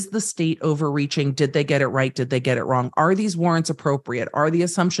is the state overreaching? Did they get it right? Did they get it wrong? Are these warrants appropriate? Are the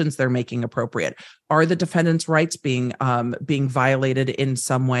assumptions they're making appropriate? Are the defendant's rights being violated in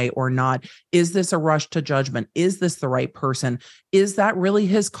some way or not? Is this a rush to judgment? Is this the right person? Is that really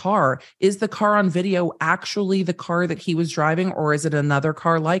his car? Is the car on video actually the car that he was driving, or is it another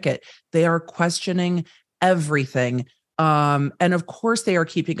car like it? They are questioning everything. And of course they are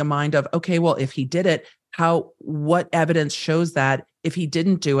keeping in mind of, okay, well, if he did it, what evidence shows that? If he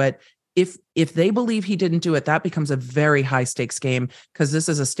didn't do it, if they believe he didn't do it, that becomes a very high stakes game, because this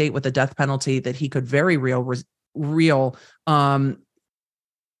is a state with a death penalty that he could very real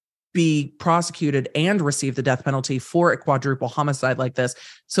be prosecuted and receive the death penalty for a quadruple homicide like this.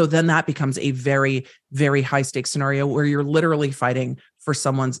 So then that becomes a very, very high stakes scenario where you're literally fighting for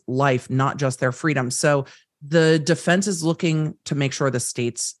someone's life, not just their freedom. So the defense is looking to make sure the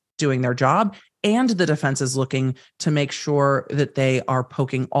state's doing their job, and the defense is looking to make sure that they are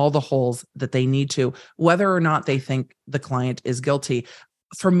poking all the holes that they need to, whether or not they think the client is guilty.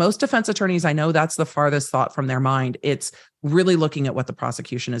 For most defense attorneys, I know that's the farthest thought from their mind. It's really looking at what the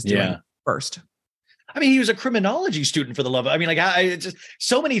prosecution is doing first. I mean, he was a criminology student, for the love of, I mean, like, I just,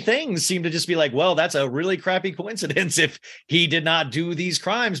 so many things seem to just be like, well, that's a really crappy coincidence if he did not do these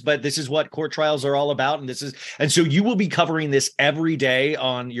crimes, but this is what court trials are all about. And so you will be covering this every day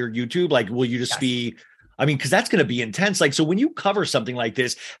on your YouTube. Like, will you just be, I mean, because that's going to be intense. Like, so when you cover something like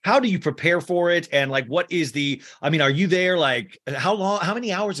this, how do you prepare for it? And like, what is I mean, are you there? Like, how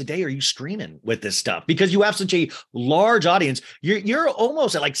many hours a day are you streaming with this stuff? Because you have such a large audience. You're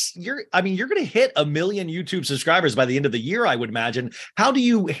almost at like, you're going to hit 1 million YouTube subscribers by the end of the year, I would imagine. How do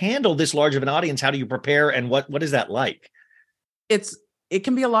you handle this large of an audience? How do you prepare? And what is that like? It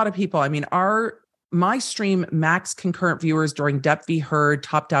can be a lot of people. I mean, my stream max concurrent viewers during Depp v. Heard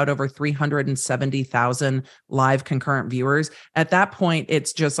topped out over 370,000 live concurrent viewers. At that point,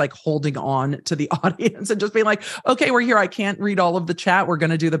 it's just like holding on to the audience and just being like, okay, we're here. I can't read all of the chat. We're going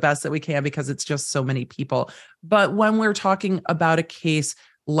to do the best that we can because it's just so many people. But when we're talking about a case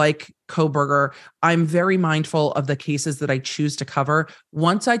like Kohberger, I'm very mindful of the cases that I choose to cover.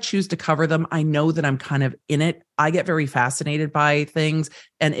 Once I choose to cover them, I know that I'm kind of in it. I get very fascinated by things.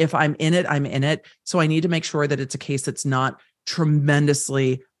 And if I'm in it, I'm in it. So I need to make sure that it's a case that's not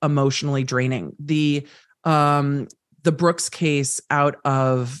tremendously emotionally draining. The Brooks case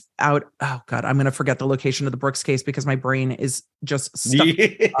oh God, I'm going to forget the location of the Brooks case because my brain is just stuck.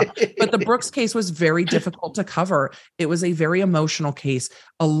 But the Brooks case was very difficult to cover. It was a very emotional case.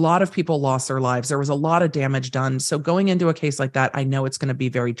 A lot of people lost their lives. There was a lot of damage done. So going into a case like that, I know it's going to be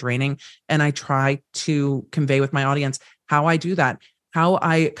very draining. And I try to convey with my audience how I do that, how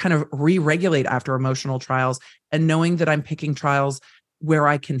I kind of re-regulate after emotional trials, and knowing that I'm picking trials where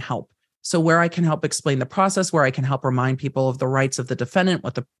I can help. So where I can help explain the process, where I can help remind people of the rights of the defendant,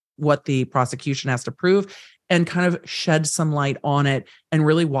 what the prosecution has to prove, and kind of shed some light on it and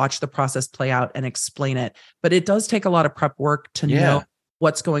really watch the process play out and explain it. But it does take a lot of prep work to know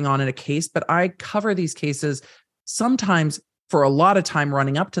what's going on in a case. But I cover these cases sometimes for a lot of time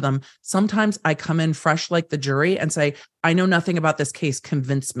running up to them. Sometimes I come in fresh like the jury and say, I know nothing about this case.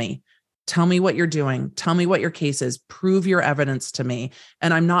 Convince me. Tell me what you're doing. Tell me what your case is. Prove your evidence to me.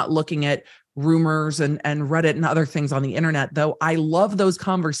 And I'm not looking at rumors and Reddit and other things on the internet, though I love those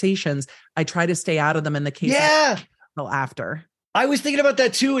conversations. I try to stay out of them in the case until after. I was thinking about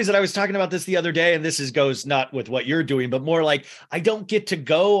that too, is that I was talking about this the other day, and this goes not with what you're doing, but more like, I don't get to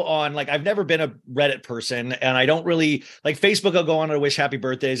go on, like, I've never been a Reddit person, and I don't really like Facebook. I'll go on to wish happy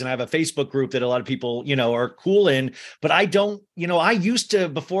birthdays, and I have a Facebook group that a lot of people, are cool in, but I don't, I used to,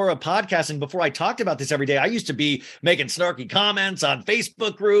 before a podcast and before I talked about this every day, I used to be making snarky comments on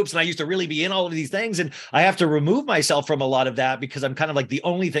Facebook groups, and I used to really be in all of these things. And I have to remove myself from a lot of that because I'm kind of like, the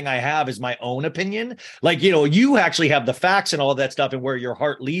only thing I have is my own opinion. Like, you actually have the facts and all that stuff and where your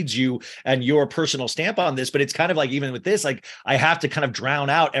heart leads you and your personal stamp on this. But it's kind of like, even with this, like, I have to kind of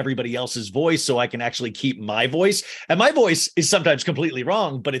drown out everybody else's voice so I can actually keep my voice. And my voice is sometimes completely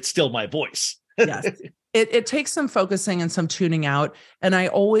wrong, but it's still my voice. Yes. It takes some focusing and some tuning out. And I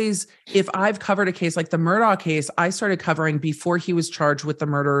always, if I've covered a case like the Murdaugh case, I started covering before he was charged with the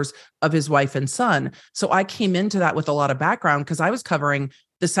murders of his wife and son. So I came into that with a lot of background because I was covering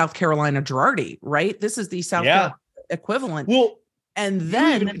the South Carolina Girardi, right? This is the South Carolina equivalent. Well, and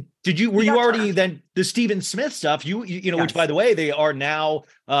then were you already then the Stephen Smith stuff, which, by the way, they are now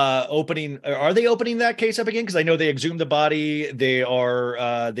are they opening that case up again? Because I know they exhumed the body. They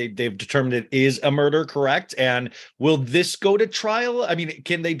are they've determined it is a murder, correct? And will this go to trial? I mean,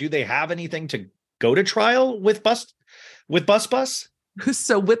 do they have anything to go to trial with Bus?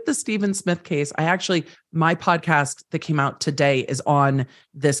 So with the Stephen Smith case, my podcast that came out today is on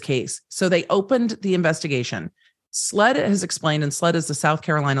this case. So they opened the investigation. SLED has explained, and SLED is the South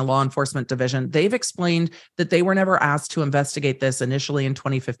Carolina Law Enforcement Division. They've explained that they were never asked to investigate this initially in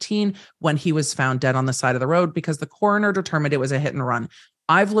 2015 when he was found dead on the side of the road because the coroner determined it was a hit and run.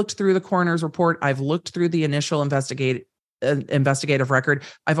 I've looked through the coroner's report. I've looked through the initial investigative record.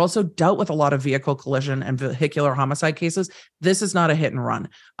 I've also dealt with a lot of vehicle collision and vehicular homicide cases. This is not a hit and run.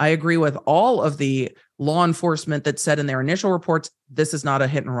 I agree with all of the law enforcement that said in their initial reports, this is not a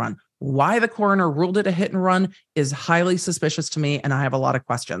hit and run. Why the coroner ruled it a hit and run is highly suspicious to me, and I have a lot of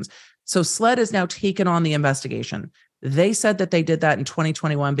questions. So SLED has now taken on the investigation. They said that they did that in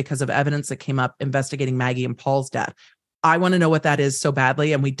 2021 because of evidence that came up investigating Maggie and Paul's death. I want to know what that is so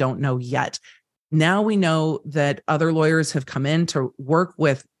badly, and we don't know yet. Now we know that other lawyers have come in to work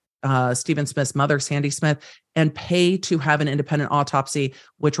with Stephen Smith's mother, Sandy Smith, and pay to have an independent autopsy,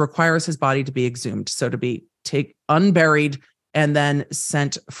 which requires his body to be exhumed. So to be unburied and then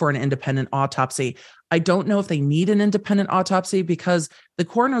sent for an independent autopsy. I don't know if they need an independent autopsy because the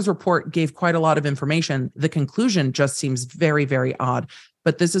coroner's report gave quite a lot of information. The conclusion just seems very, very odd.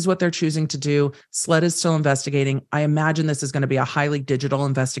 But this is what they're choosing to do. SLED is still investigating. I imagine this is going to be a highly digital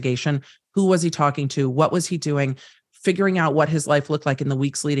investigation. Who was he talking to? What was he doing? Figuring out what his life looked like in the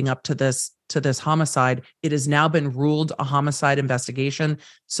weeks leading up to this homicide. It has now been ruled a homicide investigation.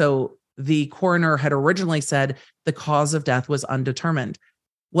 So the coroner had originally said the cause of death was undetermined.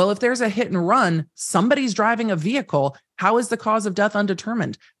 Well, if there's a hit and run, somebody's driving a vehicle. How is the cause of death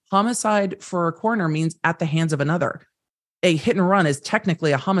undetermined? Homicide for a coroner means at the hands of another. A hit and run is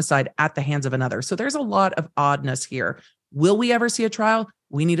technically a homicide at the hands of another. So there's a lot of oddness here. Will we ever see a trial?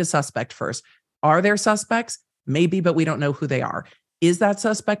 We need a suspect first. Are there suspects? Maybe, but we don't know who they are. Is that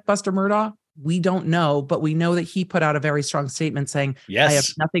suspect Buster Murdaugh? We don't know, but we know that he put out a very strong statement saying, yes, I have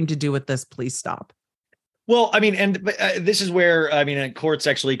nothing to do with this. Please stop. Well, I mean, and this is where, I mean, courts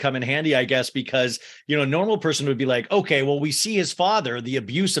actually come in handy, I guess, because, you know, a normal person would be like, okay, well, we see his father, the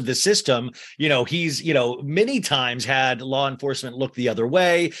abuse of the system. You know, he's, you know, many times had law enforcement look the other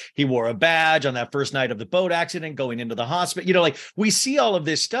way. He wore a badge on that first night of the boat accident going into the hospital. You know, like we see all of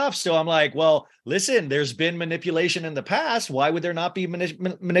this stuff. So I'm like, well, listen, there's been manipulation in the past. Why would there not be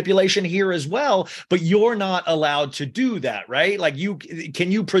manipulation here as well? But you're not allowed to do that, right? Like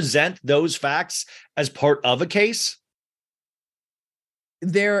can you present those facts as part of a case?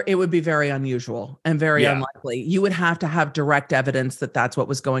 It would be very unusual and very unlikely. You would have to have direct evidence that that's what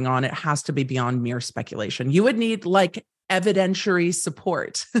was going on. It has to be beyond mere speculation. You would need like evidentiary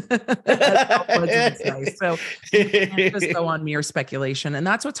support. So you can't just go on mere speculation. And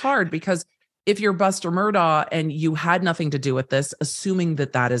that's what's hard, because if you're Buster Murdaugh and you had nothing to do with this, assuming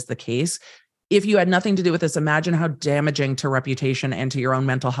that that is the case, if you had nothing to do with this, imagine how damaging to reputation and to your own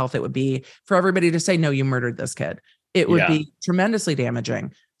mental health it would be for everybody to say, no, you murdered this kid. It would be tremendously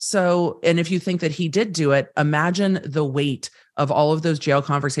damaging. So, and if you think that he did do it, imagine the weight of all of those jail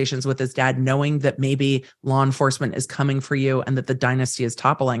conversations with his dad, knowing that maybe law enforcement is coming for you and that the dynasty is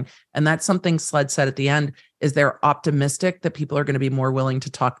toppling. And that's something SLED said at the end, is they're optimistic that people are going to be more willing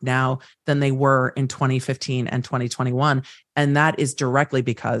to talk now than they were in 2015 and 2021. And that is directly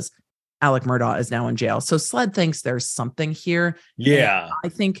because Alec Murdaugh is now in jail. So SLED thinks there's something here. Yeah. And I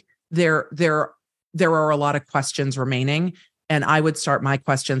think there are a lot of questions remaining. And I would start my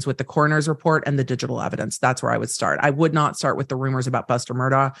questions with the coroner's report and the digital evidence. That's where I would start. I would not start with the rumors about Buster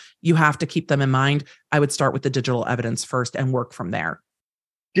Murdaugh. You have to keep them in mind. I would start with the digital evidence first and work from there.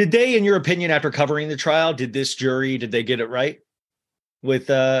 Did they, in your opinion, after covering the trial, did they get it right with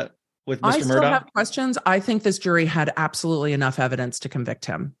Mr. Murdaugh? I still have questions. I think this jury had absolutely enough evidence to convict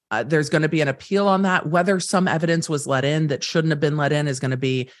him. There's going to be an appeal on that. Whether some evidence was let in that shouldn't have been let in is going to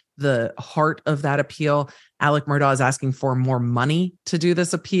be the heart of that appeal. Alec Murdaugh is asking for more money to do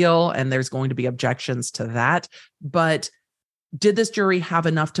this appeal, and there's going to be objections to that. But did this jury have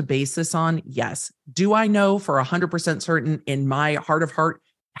enough to base this on? Yes. Do I know for 100% certain in my heart of heart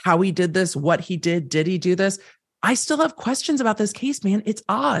how he did this, what he did? Did he do this? I still have questions about this case, man. It's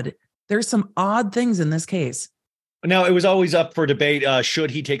odd. There's some odd things in this case. Now, it was always up for debate. Should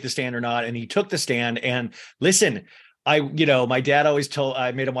he take the stand or not? And he took the stand. And listen, my dad always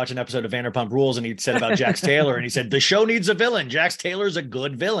I made him watch an episode of Vanderpump Rules, and he said about Jax Taylor, and he said, the show needs a villain. Jax Taylor's a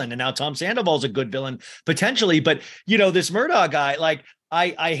good villain. And now Tom Sandoval's a good villain, potentially. But, this Murdaugh guy, like,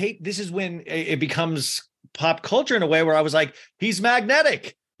 I hate, this is when it becomes pop culture in a way where I was like, he's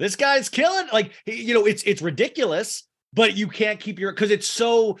magnetic. This guy's killing. Like, it's ridiculous. But you can't keep because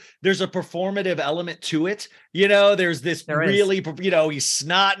there's a performative element to it. There's this he's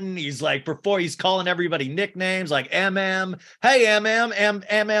snotting. He's like, he's calling everybody nicknames like MM. Hey,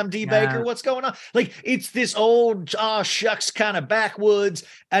 MMD Baker. What's going on? Like, it's this old, shucks kind of backwoods.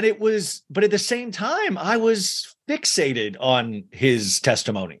 And but at the same time, I was fixated on his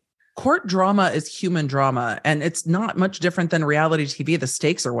testimony. Court drama is human drama, and it's not much different than reality TV. The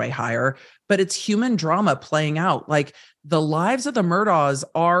stakes are way higher, but it's human drama playing out. Like, the lives of the Murdaughs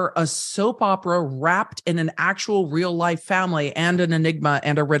are a soap opera wrapped in an actual real life family and an enigma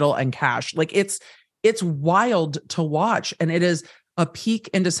and a riddle and cash. Like, it's wild to watch. And it is a peek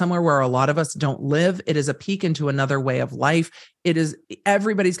into somewhere where a lot of us don't live. It is a peek into another way of life. It is,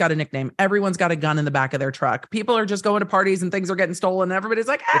 everybody's got a nickname. Everyone's got a gun in the back of their truck. People are just going to parties and things are getting stolen. And everybody's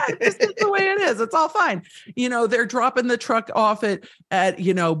like, this is the way it is. It's all fine. You know, they're dropping the truck off at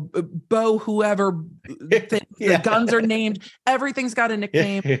you know, Bo, whoever, the guns are named. Everything's got a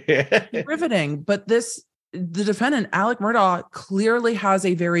nickname. Riveting. But the defendant, Alec Murdaugh, clearly has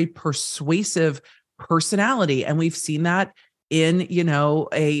a very persuasive personality. And we've seen that in, you know,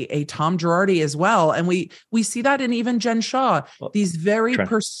 a Tom Girardi as well. And we see that in even Jen Shah, these very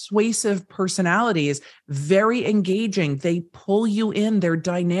persuasive personalities, very engaging. They pull you in. They're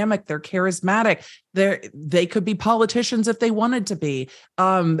dynamic. They're charismatic. They could be politicians if they wanted to be,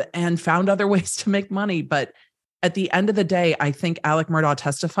 and found other ways to make money. But at the end of the day, I think Alec Murdaugh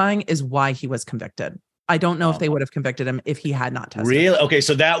testifying is why he was convicted. I don't know if they would have convicted him if he had not testified. Really? Okay,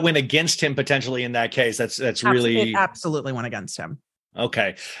 so that went against him potentially in that case. That's really, it absolutely went against him.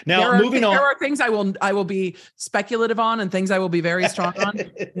 Okay. Now moving on. There are things I will be speculative on and things I will be very strong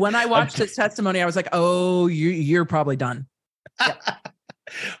on. When I watched his testimony, I was like, oh, you're probably done. Yeah.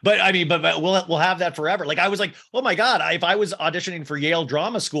 But I mean, but we'll have that forever. Like I was like, oh my God, if I was auditioning for Yale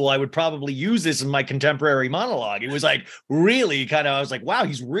Drama School, I would probably use this in my contemporary monologue. It was like really kind of, I was like, wow,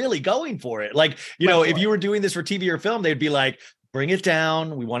 he's really going for it. Like, you know, if you were doing this for TV or film, they'd be like, bring it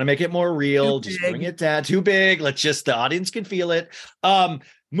down. We want to make it more real. Just bring it down. Too big. The audience can feel it.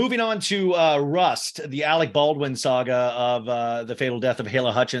 Moving on to Rust, the Alec Baldwin saga of the fatal death of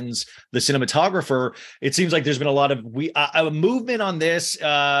Hala Hutchins, the cinematographer. It seems like there's been a lot of a movement on this.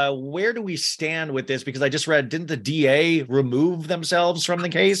 Where do we stand with this? Because I just read, didn't the DA remove themselves from the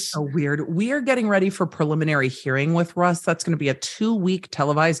case? So weird. We are getting ready for preliminary hearing with Rust. That's going to be a 2-week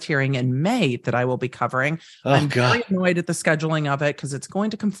televised hearing in May that I will be covering. I'm very annoyed at the scheduling of it because it's going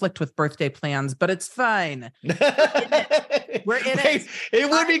to conflict with birthday plans, but it's fine. We're in it. It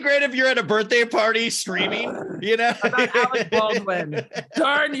would be great if you're at a birthday party streaming, you know, about Alec Baldwin.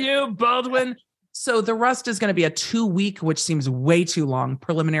 Darn you, Baldwin. So the Rust is going to be a 2-week, which seems way too long,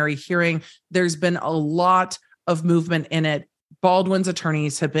 preliminary hearing. There's been a lot of movement in it. Baldwin's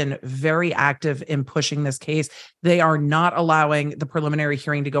attorneys have been very active in pushing this case. They are not allowing the preliminary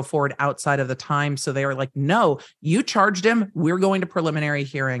hearing to go forward outside of the time. So they are like, no, you charged him. We're going to preliminary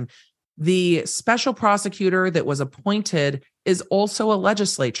hearing. The special prosecutor that was appointed is also a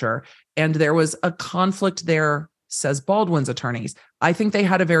legislature, and there was a conflict there, says Baldwin's attorneys. I think they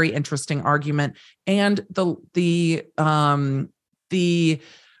had a very interesting argument, and the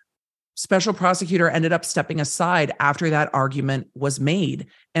special prosecutor ended up stepping aside after that argument was made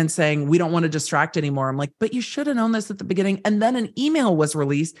and saying, we don't want to distract anymore. I'm like, but you should have known this at the beginning. And then an email was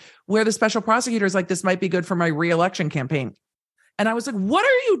released where the special prosecutor is like, this might be good for my re-election campaign. And I was like, what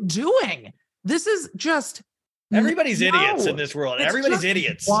are you doing? This is just... Everybody's idiots in this world. Everybody's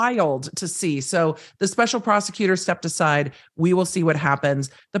idiots. Wild to see. So the special prosecutor stepped aside. We will see what happens.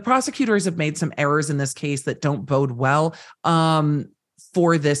 The prosecutors have made some errors in this case that don't bode well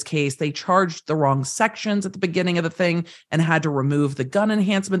for this case. They charged the wrong sections at the beginning of the thing and had to remove the gun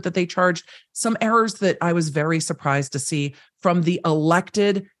enhancement that they charged. Some errors that I was very surprised to see from the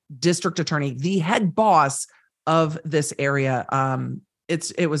elected district attorney, the head boss of this area.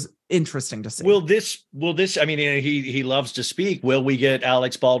 It was interesting to see. Will this, I mean, he loves to speak. Will we get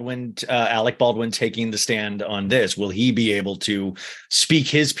Alec Baldwin taking the stand on this? Will he be able to speak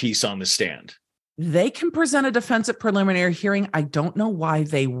his piece on the stand? They can present a defense at preliminary hearing. I don't know why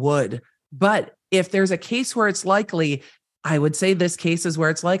they would, but if there's a case where it's likely, I would say this case is where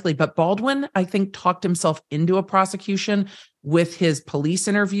it's likely. But Baldwin, I think, talked himself into a prosecution with his police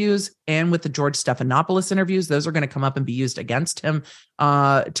interviews and with the George Stephanopoulos interviews. Those are going to come up and be used against him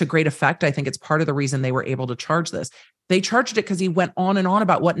to great effect. I think it's part of the reason they were able to charge this. They charged it because he went on and on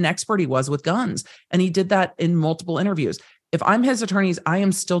about what an expert he was with guns. And he did that in multiple interviews. If I'm his attorneys, I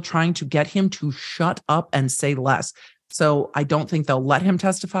am still trying to get him to shut up and say less. So I don't think they'll let him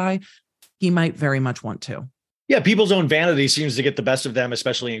testify. He might very much want to. Yeah, people's own vanity seems to get the best of them,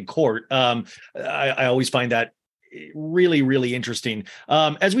 especially in court. I always find that really, really interesting.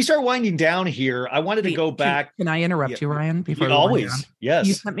 As we start winding down here, I wanted to go back. Can I interrupt you, Ryan? Before always, yes.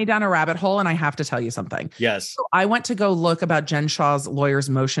 You sent me down a rabbit hole, and I have to tell you something. Yes. So I went to go look about Jen Shah's lawyer's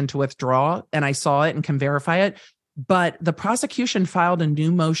motion to withdraw, and I saw it and can verify it. But the prosecution filed a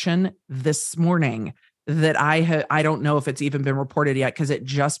new motion this morning that I don't know if it's even been reported yet because it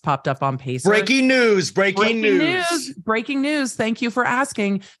just popped up on Pacer. Breaking news. Breaking news. Thank you for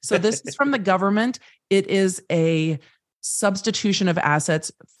asking. So this is from the government. It is a substitution of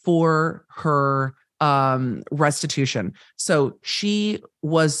assets for her restitution. So she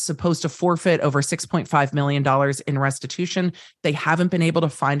was supposed to forfeit over $6.5 million in restitution. They haven't been able to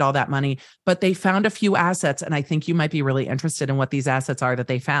find all that money, but they found a few assets. And I think you might be really interested in what these assets are that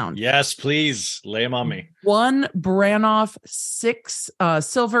they found. Yes, please lay them on me. One Branoff 6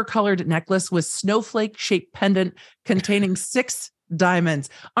 silver colored necklace with snowflake shaped pendant containing 6 diamonds.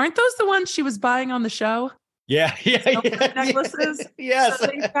 Aren't those the ones she was buying on the show? Yeah. Necklaces. Yes. So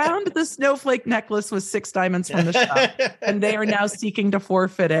they found the snowflake necklace with 6 diamonds from the show, and they are now seeking to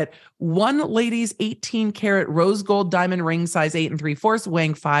forfeit it. One lady's 18 karat rose gold diamond ring, size 8 3/4,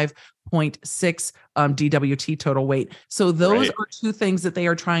 weighing 5.6 DWT total weight. So those are 2 things that they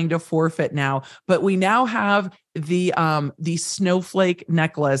are trying to forfeit now. But we now have the snowflake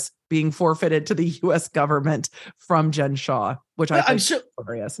necklace being forfeited to the U.S. government from Jen Shah, which I think is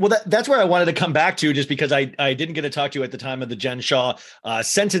hilarious. Well, that's where I wanted to come back to, just because I didn't get to talk to you at the time of the Jen Shah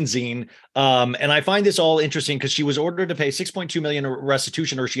sentencing. And I find this all interesting because she was ordered to pay $6.2 million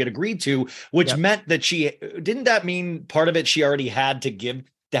restitution, or she had agreed to, which meant that didn't that mean part of it she already had to give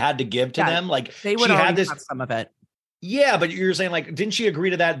to them? Like they would already have some of it. Yeah, but you're saying, like, didn't she agree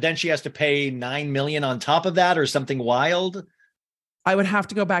to that? Then she has to pay $9 million on top of that, or something wild? I would have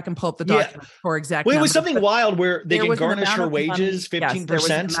to go back and pull up the document for exact. Well, it numbers, was something wild where they can garnish her wages 15%. Yes, there was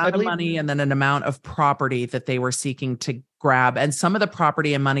an amount of money and then an amount of property that they were seeking to grab. And some of the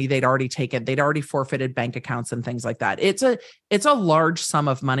property and money they'd already taken. They'd already forfeited bank accounts and things like that. It's a large sum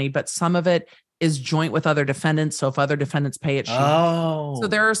of money, but some of it is joint with other defendants. So if other defendants pay it, so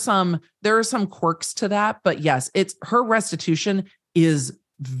there are some quirks to that. But yes, her restitution is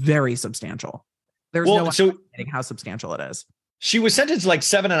very substantial. There's no understanding how substantial it is. She was sentenced like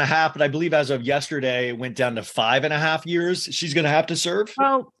 7.5, but I believe as of yesterday, it went down to 5.5 years. She's going to have to serve.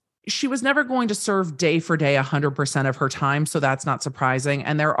 Well, she was never going to serve day for day 100% of her time. So that's not surprising.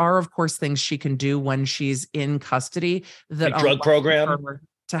 And there are, of course, things she can do when she's in custody that like drug program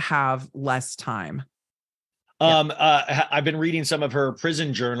to have less time. I've been reading some of her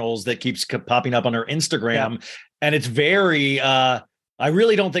prison journals that keeps popping up on her Instagram, and it's very, I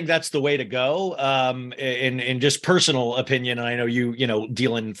really don't think that's the way to go, in just personal opinion. And I know you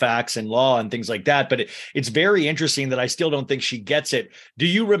deal in facts and law and things like that, but it's very interesting that I still don't think she gets it. Do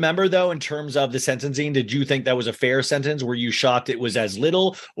you remember, though, in terms of the sentencing, did you think that was a fair sentence? Were you shocked it was as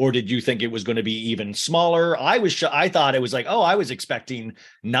little, or did you think it was going to be even smaller? I thought it was like, I was expecting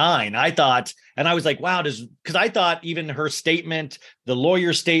 9. I thought, and I was like, wow, because I thought even her statement, the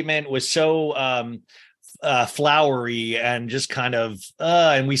lawyer's statement, was so, flowery and just kind of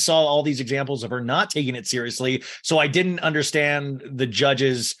and we saw all these examples of her not taking it seriously. So I didn't understand the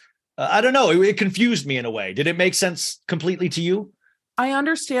judge's I don't know, it confused me in a way. Did it make sense completely to you? I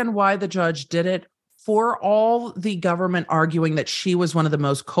understand why the judge did it. For all the government arguing that she was one of the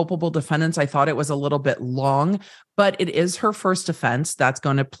most culpable defendants, I thought it was a little bit long, but it is her first offense. That's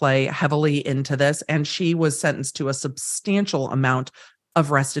going to play heavily into this. And she was sentenced to a substantial amount of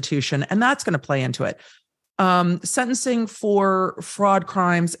restitution, and that's going to play into it. Sentencing for fraud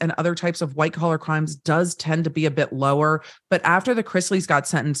crimes and other types of white collar crimes does tend to be a bit lower. But after the Chrisleys got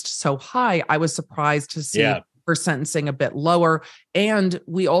sentenced so high, I was surprised to see her sentencing a bit lower. And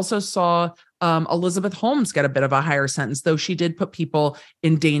we also saw Elizabeth Holmes get a bit of a higher sentence, though she did put people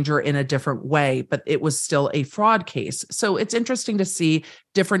in danger in a different way, but it was still a fraud case. So it's interesting to see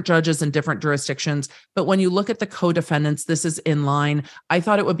different judges in different jurisdictions. But when you look at the co-defendants, this is in line. I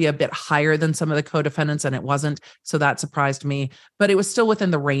thought it would be a bit higher than some of the co-defendants, and it wasn't. So that surprised me, but it was still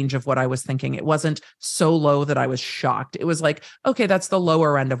within the range of what I was thinking. It wasn't so low that I was shocked. It was like, okay, that's the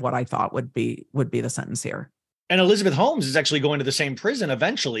lower end of what I thought would be the sentence here. And Elizabeth Holmes is actually going to the same prison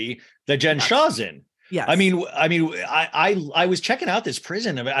eventually that Jen Shah's in. Yes. I mean, I was checking out this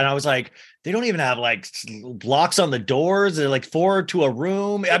prison and I was like, they don't even have like locks on the doors. They're like 4 to a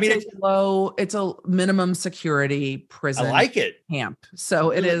room. It's a minimum security prison. I like it. Camp. So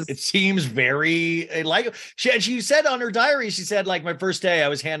it is. It seems very like she said on her diary, she said, like, my first day I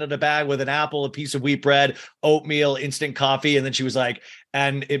was handed a bag with an apple, a piece of wheat bread, oatmeal, instant coffee. And then she was like,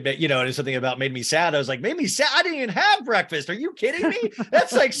 and it, it's something about made me sad. I was like, made me sad. I didn't even have breakfast. Are you kidding me?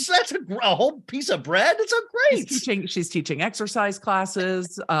 That's a whole piece of bread. That's so great. She's teaching exercise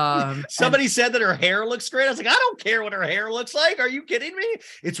classes. Somebody said that her hair looks great. I was like, I don't care what her hair looks like. Are you kidding me?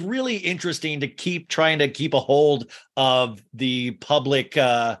 It's really interesting to keep trying to keep a hold of the public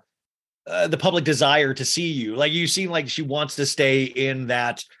desire to see you. Like, you seem like she wants to stay in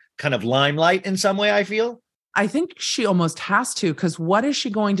that kind of limelight in some way, I feel. I think she almost has to, because what is she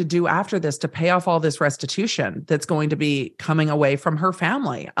going to do after this to pay off all this restitution that's going to be coming away from her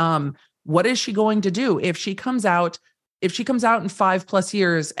family? What is she going to do if she comes out if she comes out in 5+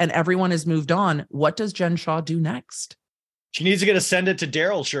 years and everyone has moved on, what does Jen Shah do next? She needs to get a send it to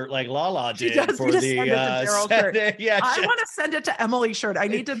Daryl shirt like Lala did for the shirt. Yeah, I want to send it to Emily shirt. I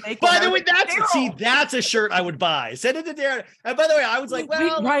need to make. By the way, that's a shirt I would buy. Send it to Daryl. And by the way, I was like,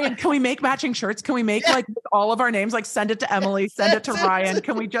 well, Ryan, can we make matching shirts? Can we make like with all of our names? Like send it to Emily, send it to Ryan.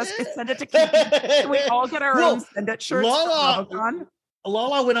 Can we just send it to Keith? Can we all get our own send it shirts?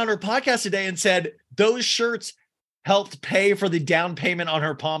 Lala went on her podcast today and said those shirts helped pay for the down payment on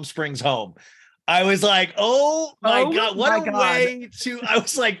her Palm Springs home. I was like, oh my God, what a way to, I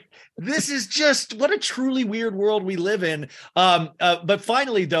was like, this is just, what a truly weird world we live in. But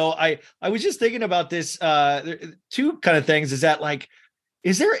finally though, I was just thinking about this, two kind of things is that like,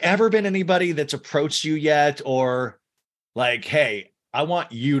 is there ever been anybody that's approached you yet? Or like, hey, I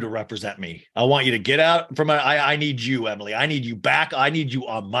want you to represent me. I want you to get out from I need you, Emily. I need you back. I need you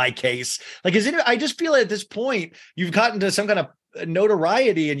on my case. Like, I just feel at this point, you've gotten to some kind of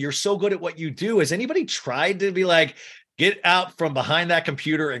notoriety and you're so good at what you do. Has anybody tried to be like, get out from behind that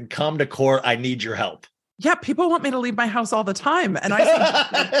computer and come to court? I need your help. Yeah, people want me to leave my house all the time. And I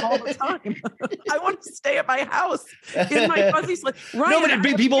say all the time. I want to stay at my house in my fuzzy slip. No, but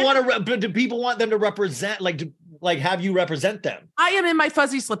do people want them to represent, like have you represent them? I am in my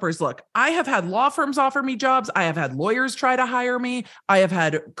fuzzy slippers. Look, I have had law firms offer me jobs. I have had lawyers try to hire me. I have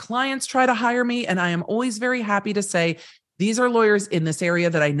had clients try to hire me. And I am always very happy to say, these are lawyers in this area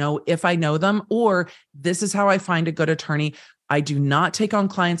that I know if I know them, or this is how I find a good attorney. I do not take on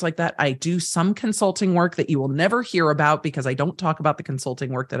clients like that. I do some consulting work that you will never hear about because I don't talk about the consulting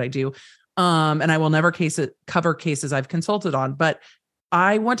work that I do. And I will never cover cases I've consulted on, but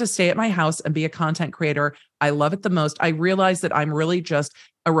I want to stay at my house and be a content creator. I love it the most. I realize that I'm really just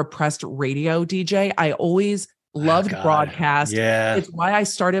a repressed radio DJ. I always loved broadcast. Yeah. It's why I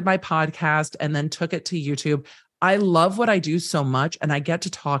started my podcast and then took it to YouTube. I love what I do so much, and I get to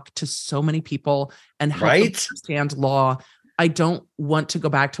talk to so many people and help them understand law. I don't want to go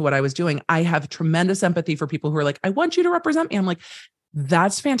back to what I was doing. I have tremendous empathy for people who are like, I want you to represent me. I'm like,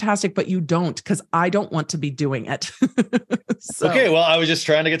 that's fantastic, but you don't, because I don't want to be doing it. Okay, well, I was just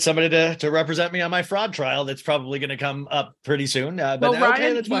trying to get somebody to represent me on my fraud trial. That's probably going to come up pretty soon. But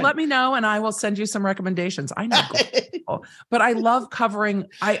Ryan, that's you fine. let me know, and I will send you some recommendations. I know, people, but I love covering.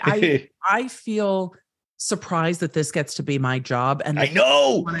 I feel surprised that this gets to be my job, and I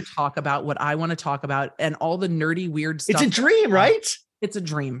know I want to talk about what I want to talk about and all the nerdy weird stuff. It's a dream, right? It's a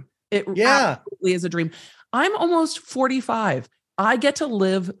dream. It absolutely is a dream. I'm almost 45. I get to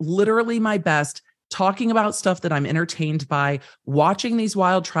live literally my best talking about stuff that I'm entertained by, watching these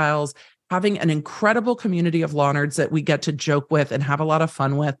wild trials, having an incredible community of law nerds that we get to joke with and have a lot of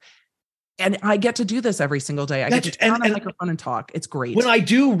fun with. And I get to do this every single day. I get to turn on the microphone and talk. It's great. When I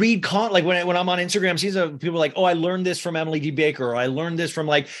do read when I'm on Instagram, people are like, oh, I learned this from Emily D. Baker, or I learned this from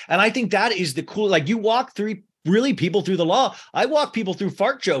and I think that is the cool, you walk people through the law. I walk people through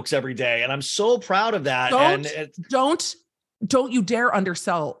fart jokes every day, and I'm so proud of that. Don't you dare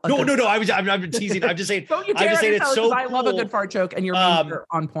undersell. No. I'm teasing. I'm just saying. Don't you dare undersell it's so cool. I love a good fart joke, and you're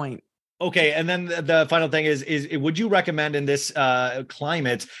on point. Okay, and then the final thing is would you recommend in this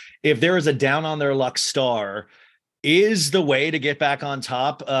climate, if there is a down on their luck star, is the way to get back on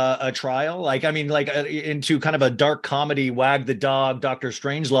top a trial? Into kind of a dark comedy, wag the dog, Dr.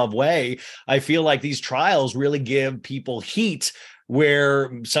 Strangelove way. I feel like these trials really give people heat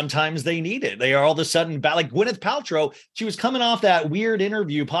where sometimes they need it. They are all of a sudden like Gwyneth Paltrow. She was coming off that weird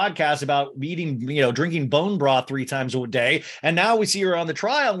interview podcast about drinking bone broth 3 times a day. And now we see her on the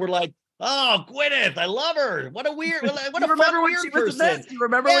trial and we're like, oh, Gwyneth, I love her. What a weird, what a fun weird person. You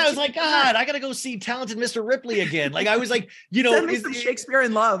remember? Yeah, I was like, God, I got to go see Talented Mr. Ripley again. I was like, Send me some Shakespeare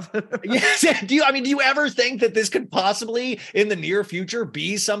in Love. Yes. Do you ever think that this could possibly in the near future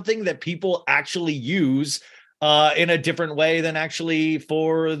be something that people actually use in a different way than actually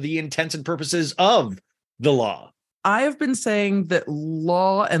for the intents and purposes of the law? I have been saying that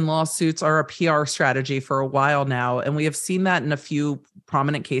law and lawsuits are a PR strategy for a while now, and we have seen that in a few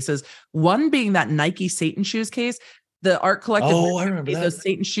prominent cases. One being that Nike Satan shoes case. The art collective, I remember that. Those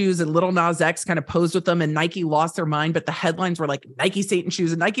Satan shoes, and Lil Nas X kind of posed with them, and Nike lost their mind, but the headlines were like Nike Satan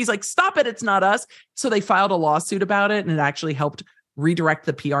shoes, and Nike's like, stop it, it's not us. So they filed a lawsuit about it, and it actually helped redirect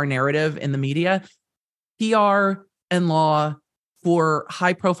the PR narrative in the media. PR and law for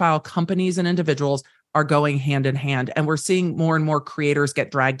high profile companies and individuals are going hand in hand. And we're seeing more and more creators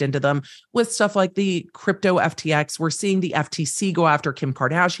get dragged into them with stuff like the crypto FTX. We're seeing the FTC go after Kim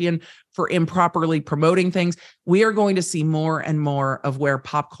Kardashian for improperly promoting things. We are going to see more and more of where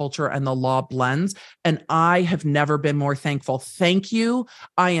pop culture and the law blends. And I have never been more thankful. Thank you.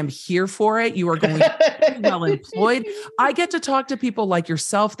 I am here for it. You are going to be well employed. I get to talk to people like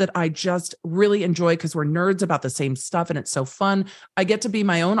yourself that I just really enjoy because we're nerds about the same stuff and it's so fun. I get to be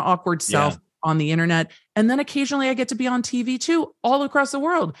my own awkward self on the internet. And then occasionally I get to be on TV too, all across the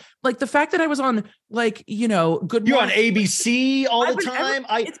world. Like the fact that I was on Good Morning. You're on ABC all the time.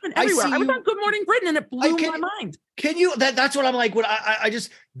 It's been everywhere. I was on Good Morning Britain and it blew my mind. Can you, that's what I'm like, when I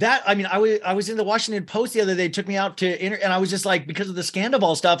was in the Washington Post the other day, took me out to and I was just like, because of the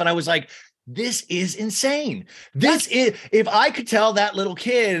Scandival stuff. And I was like, this is insane. If I could tell that little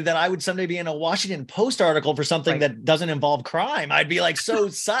kid that I would someday be in a Washington Post article for something that doesn't involve crime, I'd be like, so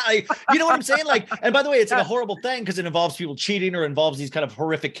sorry. You know what I'm saying? Like, and by the way, it's like a horrible thing because it involves people cheating or involves these kind of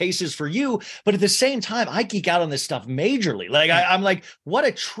horrific cases for you. But at the same time, I geek out on this stuff majorly. Like I'm like, what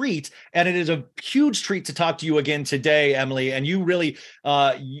a treat. And it is a huge treat to talk to you again today, Emily. And you really,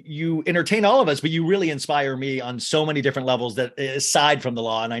 you entertain all of us, but you really inspire me on so many different levels that aside from the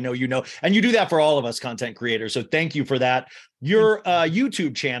law. And I know, and you do that for all of us content creators. So thank you for that. Your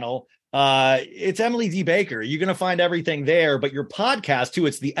YouTube channel, it's Emily D. Baker. You're going to find everything there, but your podcast too.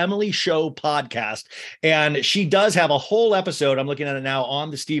 It's the Emily Show podcast. And she does have a whole episode. I'm looking at it now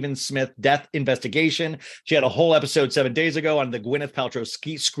on the Stephen Smith death investigation. She had a whole episode 7 days ago on the Gwyneth Paltrow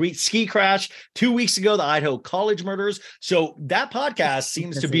ski crash, 2 weeks ago, the Idaho college murders. So that podcast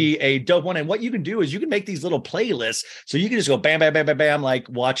seems to be a dope one. And what you can do is you can make these little playlists. So you can just go bam, bam, bam, bam, bam, like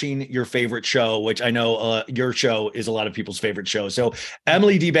watching your favorite show, which I know your show is a lot of people's favorite show. So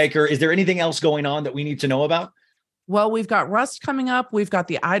Emily D. Baker, is there anything else going on that we need to know about? Well, we've got Rust coming up. We've got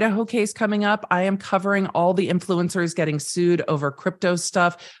the Idaho case coming up. I am covering all the influencers getting sued over crypto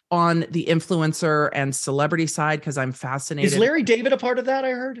stuff on the influencer and celebrity side because I'm fascinated. Is Larry David a part of that?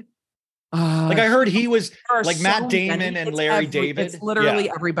 I heard. I heard he was like Matt Damon and Larry David. It's literally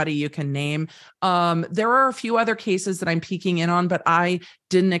everybody you can name. There are a few other cases that I'm peeking in on, but I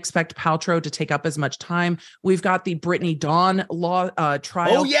didn't expect Paltrow to take up as much time. We've got the Brittany Dawn law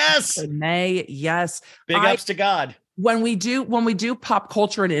trial. Oh, yes. In May. Yes. Big ups to God. When we do pop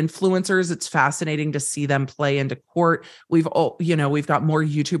culture and influencers, it's fascinating to see them play into court. We've got more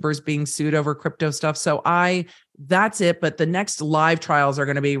YouTubers being sued over crypto stuff. So that's it. But the next live trials are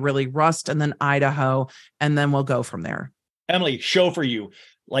going to be really Rust and then Idaho, and then we'll go from there. Emily, show for you.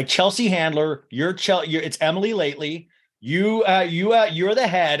 Like Chelsea Handler, it's Emily Lately. You're the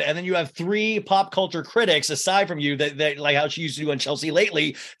head, and then you have 3 pop culture critics aside from you that like how she used to do on Chelsea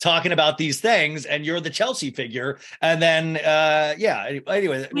Lately, talking about these things, and you're the Chelsea figure. And then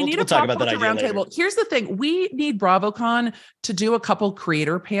anyway, we'll talk about that idea later. Here's the thing: we need BravoCon to do a couple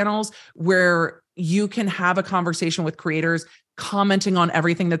creator panels where you can have a conversation with creators commenting on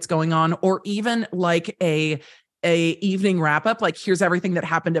everything that's going on, or even like a evening wrap up. Like, here's everything that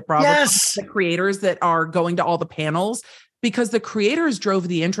happened at BravoCon. Yes. The creators that are going to all the panels, because the creators drove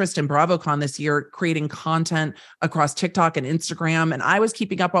the interest in BravoCon this year, creating content across TikTok and Instagram. And I was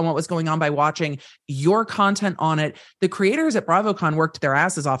keeping up on what was going on by watching your content on it. The creators at BravoCon worked their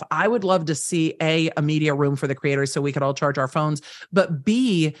asses off. I would love to see a media room for the creators so we could all charge our phones, but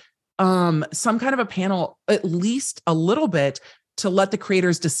B, some kind of a panel, at least a little bit, to let the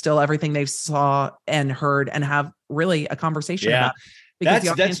creators distill everything they saw and heard and have really a conversation about it.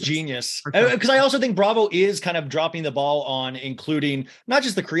 That's genius. Because I also think Bravo is kind of dropping the ball on including not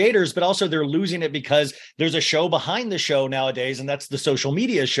just the creators, but also they're losing it because there's a show behind the show nowadays, and that's the social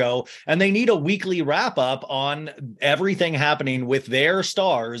media show. And they need a weekly wrap up on everything happening with their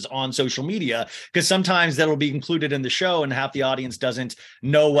stars on social media, because sometimes that'll be included in the show and half the audience doesn't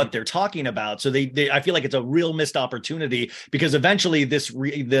know what they're talking about. So I feel like it's a real missed opportunity, because eventually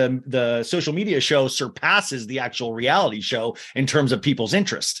the social media show surpasses the actual reality show in terms of people's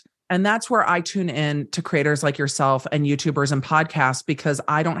interest. And that's where I tune in to creators like yourself and YouTubers and podcasts, because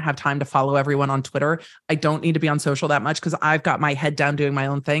I don't have time to follow everyone on Twitter. I don't need to be on social that much because I've got my head down doing my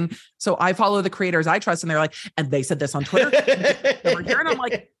own thing. So I follow the creators I trust, and they're like, and they said this on Twitter over here. And I'm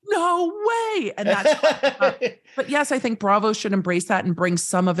like, no way. And that's, but yes, I think Bravo should embrace that and bring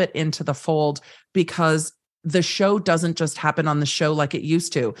some of it into the fold, because the show doesn't just happen on the show like it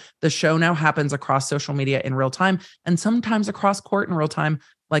used to. The show now happens across social media in real time, and sometimes across court in real time.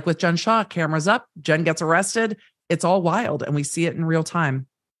 Like with Jen Shah, cameras up, Jen gets arrested. It's all wild, and we see it in real time.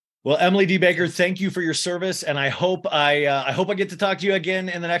 Well, Emily D. Baker, thank you for your service, and I hope I get to talk to you again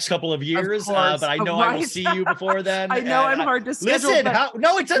in the next couple of years. But I know I will see you before then. I know I'm hard to schedule. Listen,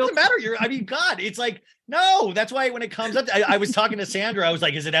 no, it doesn't matter. God, it's like no. That's why when it comes up, I was talking to Sandra. I was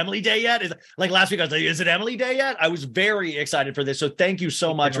like, "Is it Emily Day yet?" Like last week, I was like, "Is it Emily Day yet?" I was very excited for this. So thank you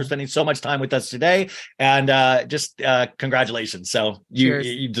so much for spending so much time with us today, and just congratulations. So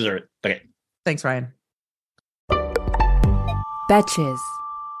you deserve it. Okay, thanks, Ryan. Betches.